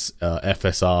AMD's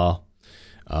FSR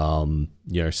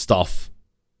stuff.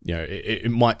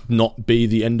 It might not be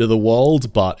the end of the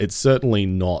world, but it's certainly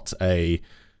not a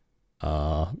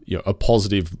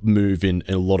positive move in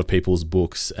a lot of people's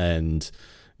books. And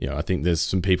I think there's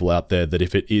some people out there that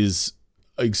if it is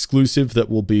exclusive, that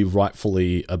will be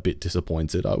rightfully a bit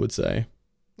disappointed, I would say.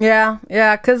 Yeah,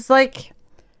 because like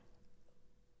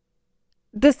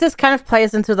this kind of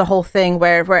plays into the whole thing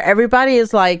where everybody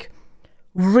is like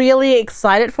really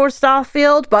excited for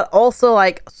Starfield, but also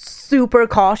like super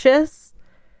cautious,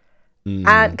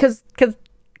 and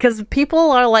because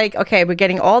people are like, okay, we're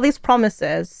getting all these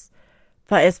promises,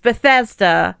 but it's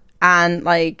Bethesda, and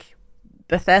like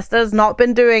Bethesda's not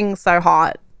been doing so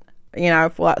hot, you know,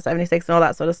 Fallout 76 and all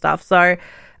that sort of stuff. So,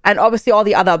 and obviously all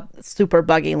the other super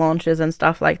buggy launches and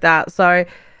stuff like that. So,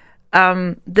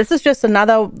 this is just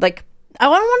another, like, I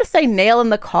don't want to say nail in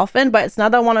the coffin, but it's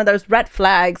another one of those red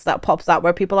flags that pops up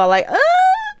where people are like,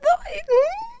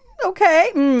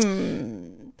 okay.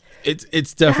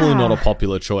 It's definitely not a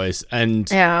popular choice. And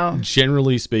Yeah.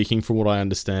 generally speaking, from what I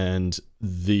understand,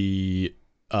 the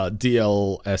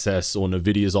DLSS or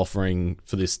NVIDIA's offering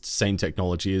for this same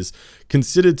technology is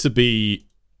considered to be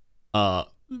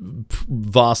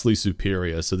vastly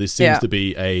superior. So this seems to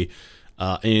be an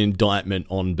indictment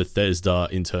on Bethesda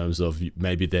in terms of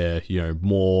maybe they're, you know,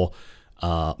 more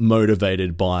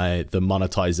motivated by the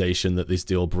monetization that this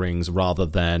deal brings rather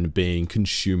than being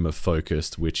consumer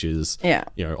focused, which is,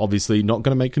 you know, obviously not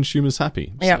going to make consumers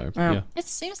happy. So, yeah. It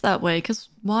seems that way, because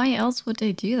why else would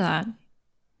they do that?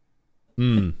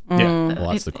 Yeah.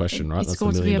 Well, that's the question, right? It's That's the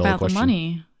got to be million-dollar about question. the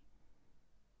money.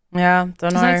 Yeah,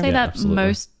 don't know. Because I'd say Yeah, that absolutely.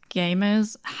 most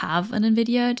gamers have an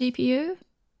NVIDIA GPU.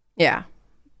 Yeah.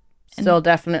 Still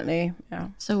definitely. Yeah.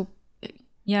 So,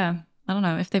 yeah, I don't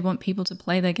know. If they want people to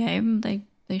play their game,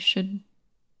 they should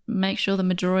make sure the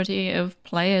majority of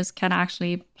players can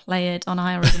actually play it on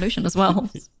higher resolution as well.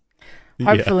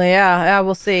 Hopefully, yeah.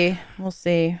 We'll see. We'll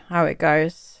see how it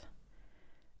goes.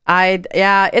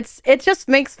 It just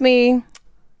makes me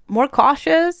more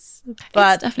cautious,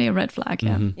 but It's definitely a red flag,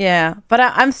 yeah. yeah. But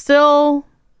I'm still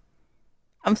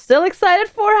excited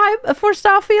for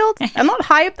Starfield. I'm not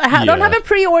hyped. I don't have it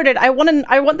pre-ordered. I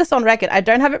want this on record. I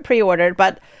don't have it pre-ordered,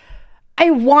 but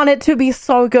I want it to be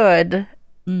so good.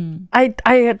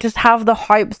 I just have the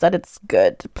hopes that it's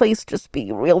good. Please just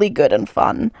be really good and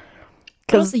fun.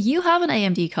 Also, you have an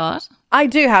AMD card. I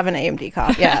do have an AMD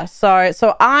card, yeah. so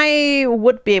I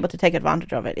would be able to take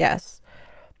advantage of it, yes.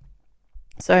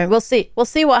 So we'll see. We'll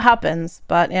see what happens.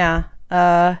 But yeah,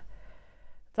 don't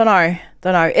know.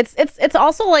 It's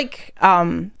also like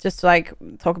just to like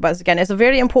talk about this again. It's a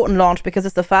very important launch because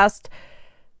it's the first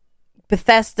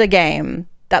Bethesda game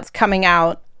that's coming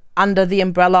out under the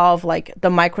umbrella of like the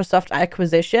Microsoft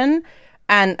acquisition.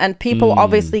 And people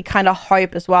obviously kind of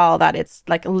hope as well that it's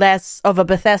like less of a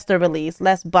Bethesda release,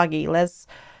 less buggy, less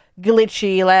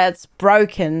glitchy, less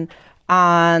broken.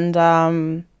 And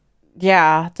don't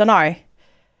know.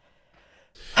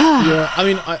 Yeah, I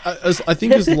mean, I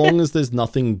think as long as there's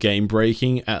nothing game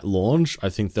breaking at launch, I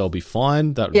think they'll be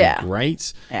fine. That would be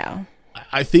great. Yeah.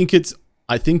 I think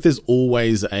there's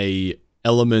always a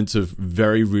element of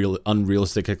very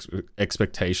unrealistic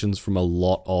expectations from a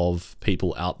lot of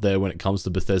people out there when it comes to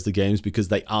Bethesda games because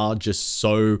they are just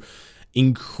so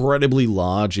incredibly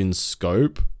large in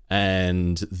scope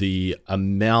and the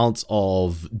amount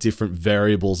of different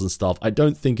variables and stuff. I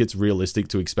don't think it's realistic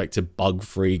to expect a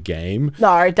bug-free game.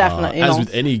 No, definitely as not.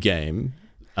 with any game.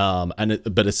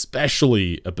 But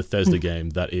especially a Bethesda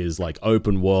game that is like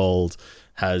open world,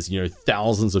 has, you know,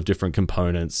 thousands of different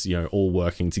components, you know, all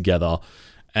working together.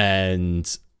 And,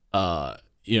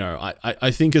 you know,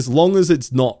 I think as long as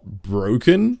it's not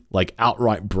broken, like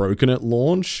outright broken at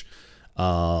launch,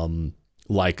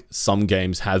 like some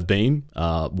games have been,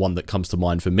 one that comes to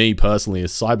mind for me personally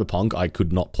is Cyberpunk. I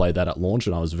could not play that at launch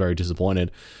and I was very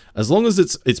disappointed. As long as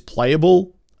it's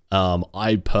playable,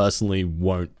 I personally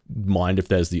won't mind if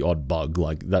there's the odd bug.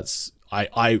 Like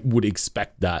I would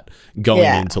expect that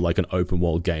going into like an open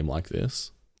world game like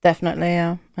this. Definitely,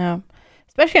 yeah.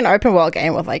 Especially an open world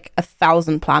game with like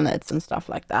 1,000 planets and stuff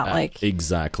like that. Like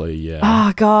exactly, yeah.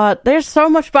 Oh god, there's so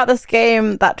much about this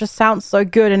game that just sounds so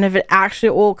good, and if it actually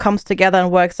all comes together and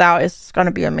works out, it's just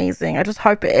gonna be amazing. I just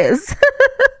hope it is.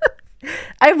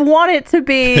 I want it to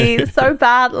be so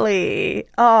badly.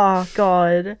 Oh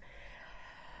god.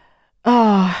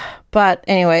 Oh, but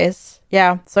anyways,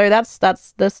 yeah. So that's the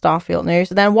Starfield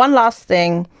news. And then one last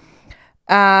thing.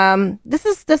 This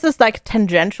is like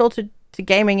tangential to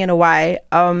gaming in a way.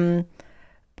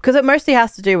 Because it mostly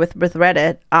has to do with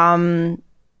Reddit.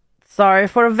 So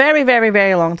for a very, very,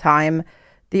 very long time,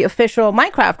 the official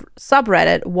Minecraft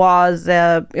subreddit was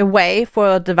a way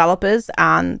for developers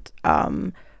and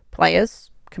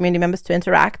players, community members to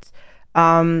interact.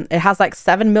 It has like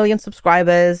 7 million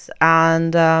subscribers,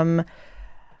 and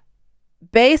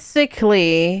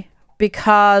basically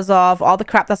because of all the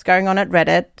crap that's going on at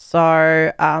Reddit,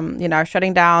 so you know,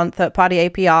 shutting down third-party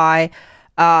API,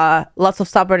 lots of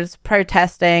subreddits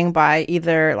protesting by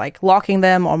either like locking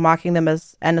them or marking them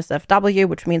as NSFW,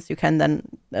 which means you can then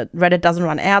Reddit doesn't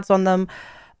run ads on them,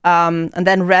 and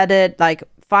then Reddit like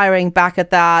firing back at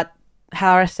that,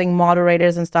 harassing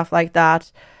moderators and stuff like that.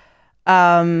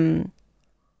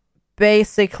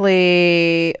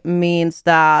 basically means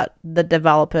that the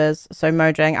developers, so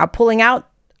Mojang, are pulling out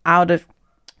of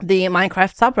the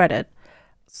Minecraft subreddit.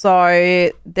 So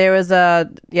there is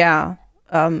the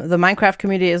Minecraft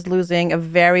community is losing a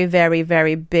very, very,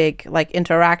 very big like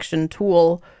interaction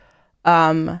tool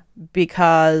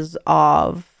because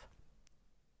of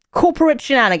corporate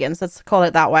shenanigans, let's call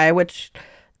it that way, which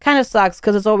kind of sucks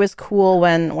because it's always cool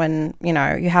when you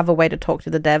know you have a way to talk to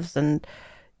the devs and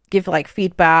give like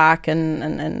feedback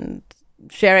and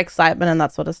share excitement and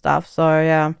that sort of stuff. So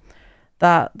yeah,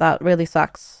 that really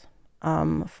sucks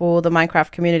for the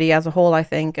Minecraft community as a whole, I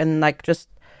think, and like just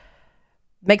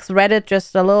makes Reddit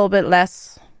just a little bit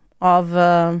less of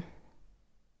a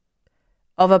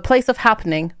place of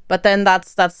happening. But then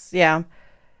that's yeah,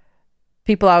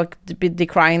 people are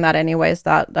decrying that anyways,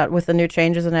 that with the new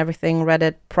changes and everything,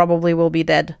 Reddit probably will be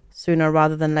dead sooner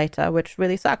rather than later, which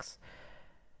really sucks.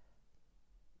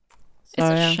 So,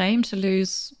 it's a shame to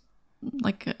lose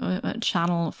like a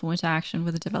channel for interaction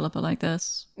with a developer like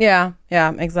this. Yeah,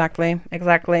 exactly.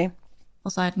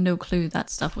 Also, I had no clue that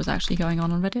stuff was actually going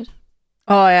on Reddit.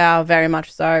 Oh yeah, very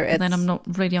much so. And then I'm not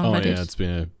really on Reddit. Yeah, it's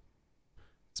been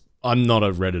I'm not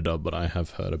a Redditor, but I have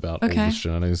heard about all the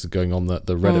shenanigans going on, the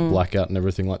Reddit blackout and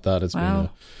everything like that. It's been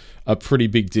a pretty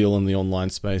big deal in the online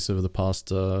space over the past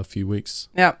few weeks.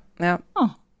 Yeah.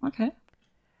 Oh, okay.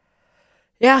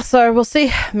 Yeah, so we'll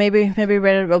see. Maybe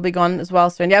Reddit will be gone as well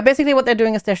soon. Yeah, basically what they're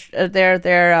doing is they're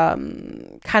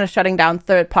kind of shutting down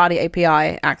third-party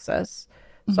API access.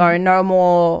 Mm-hmm. So no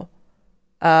more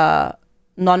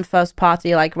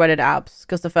non-first-party like Reddit apps,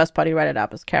 because the first-party Reddit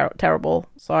app is terrible.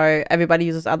 So everybody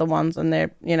uses other ones, and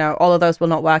they're all of those will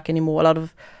not work anymore. A lot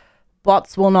of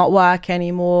bots will not work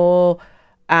anymore,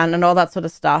 and all that sort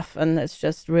of stuff. And it's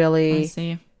just really, I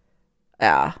see.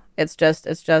 Yeah, it's just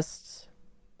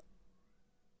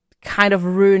kind of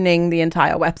ruining the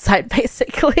entire website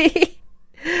basically.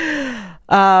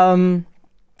 But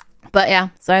yeah,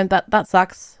 so that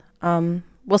sucks.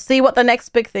 We'll see what the next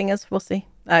big thing is. We'll see.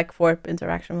 Like for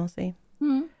interaction, we'll see.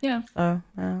 Yeah. So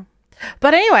yeah.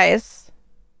 But anyways,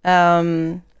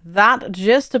 that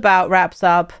just about wraps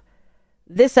up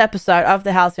this episode of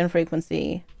the Halcyon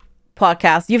Frequency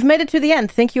podcast. You've made it to the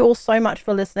end. Thank you all so much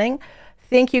for listening.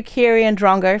 Thank you, Kiri and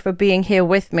Drongo, for being here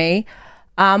with me.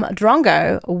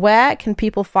 Drongo, where can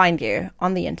people find you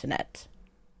on the internet?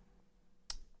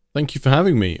 Thank you for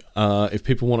having me. If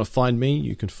people want to find me,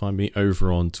 you can find me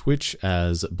over on Twitch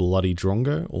as Bloody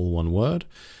Drongo, all one word.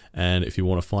 And if you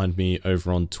want to find me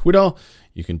over on Twitter,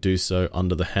 you can do so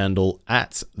under the handle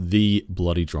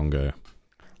 @TheBloodyDrongo.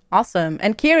 Awesome.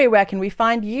 And Kiri, where can we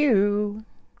find you?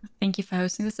 Thank you for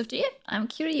hosting this FD. I'm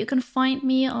Kiri. You can find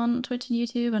me on Twitch and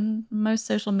YouTube and most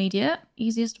social media.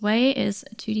 Easiest way is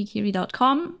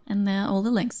 2dkiri.com, and there are all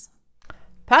the links.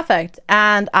 Perfect.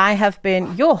 And I have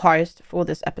been your host for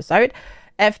this episode,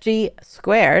 FG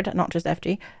Squared, not just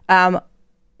FG.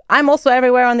 I'm also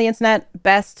everywhere on the internet.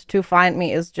 Best to find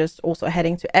me is just also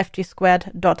heading to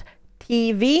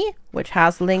fgsquared.tv, which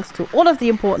has links to all of the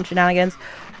important shenanigans.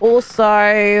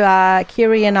 Also,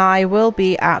 Kiri and I will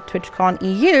be at TwitchCon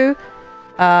EU,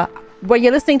 where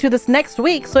you're listening to this next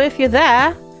week. So if you're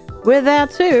there, we're there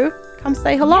too. Come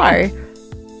say hello. Yeah.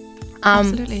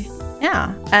 Absolutely.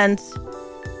 Yeah. And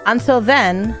until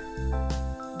then,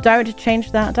 don't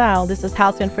change that dial. This is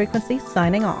Halcyon Frequency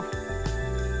signing off.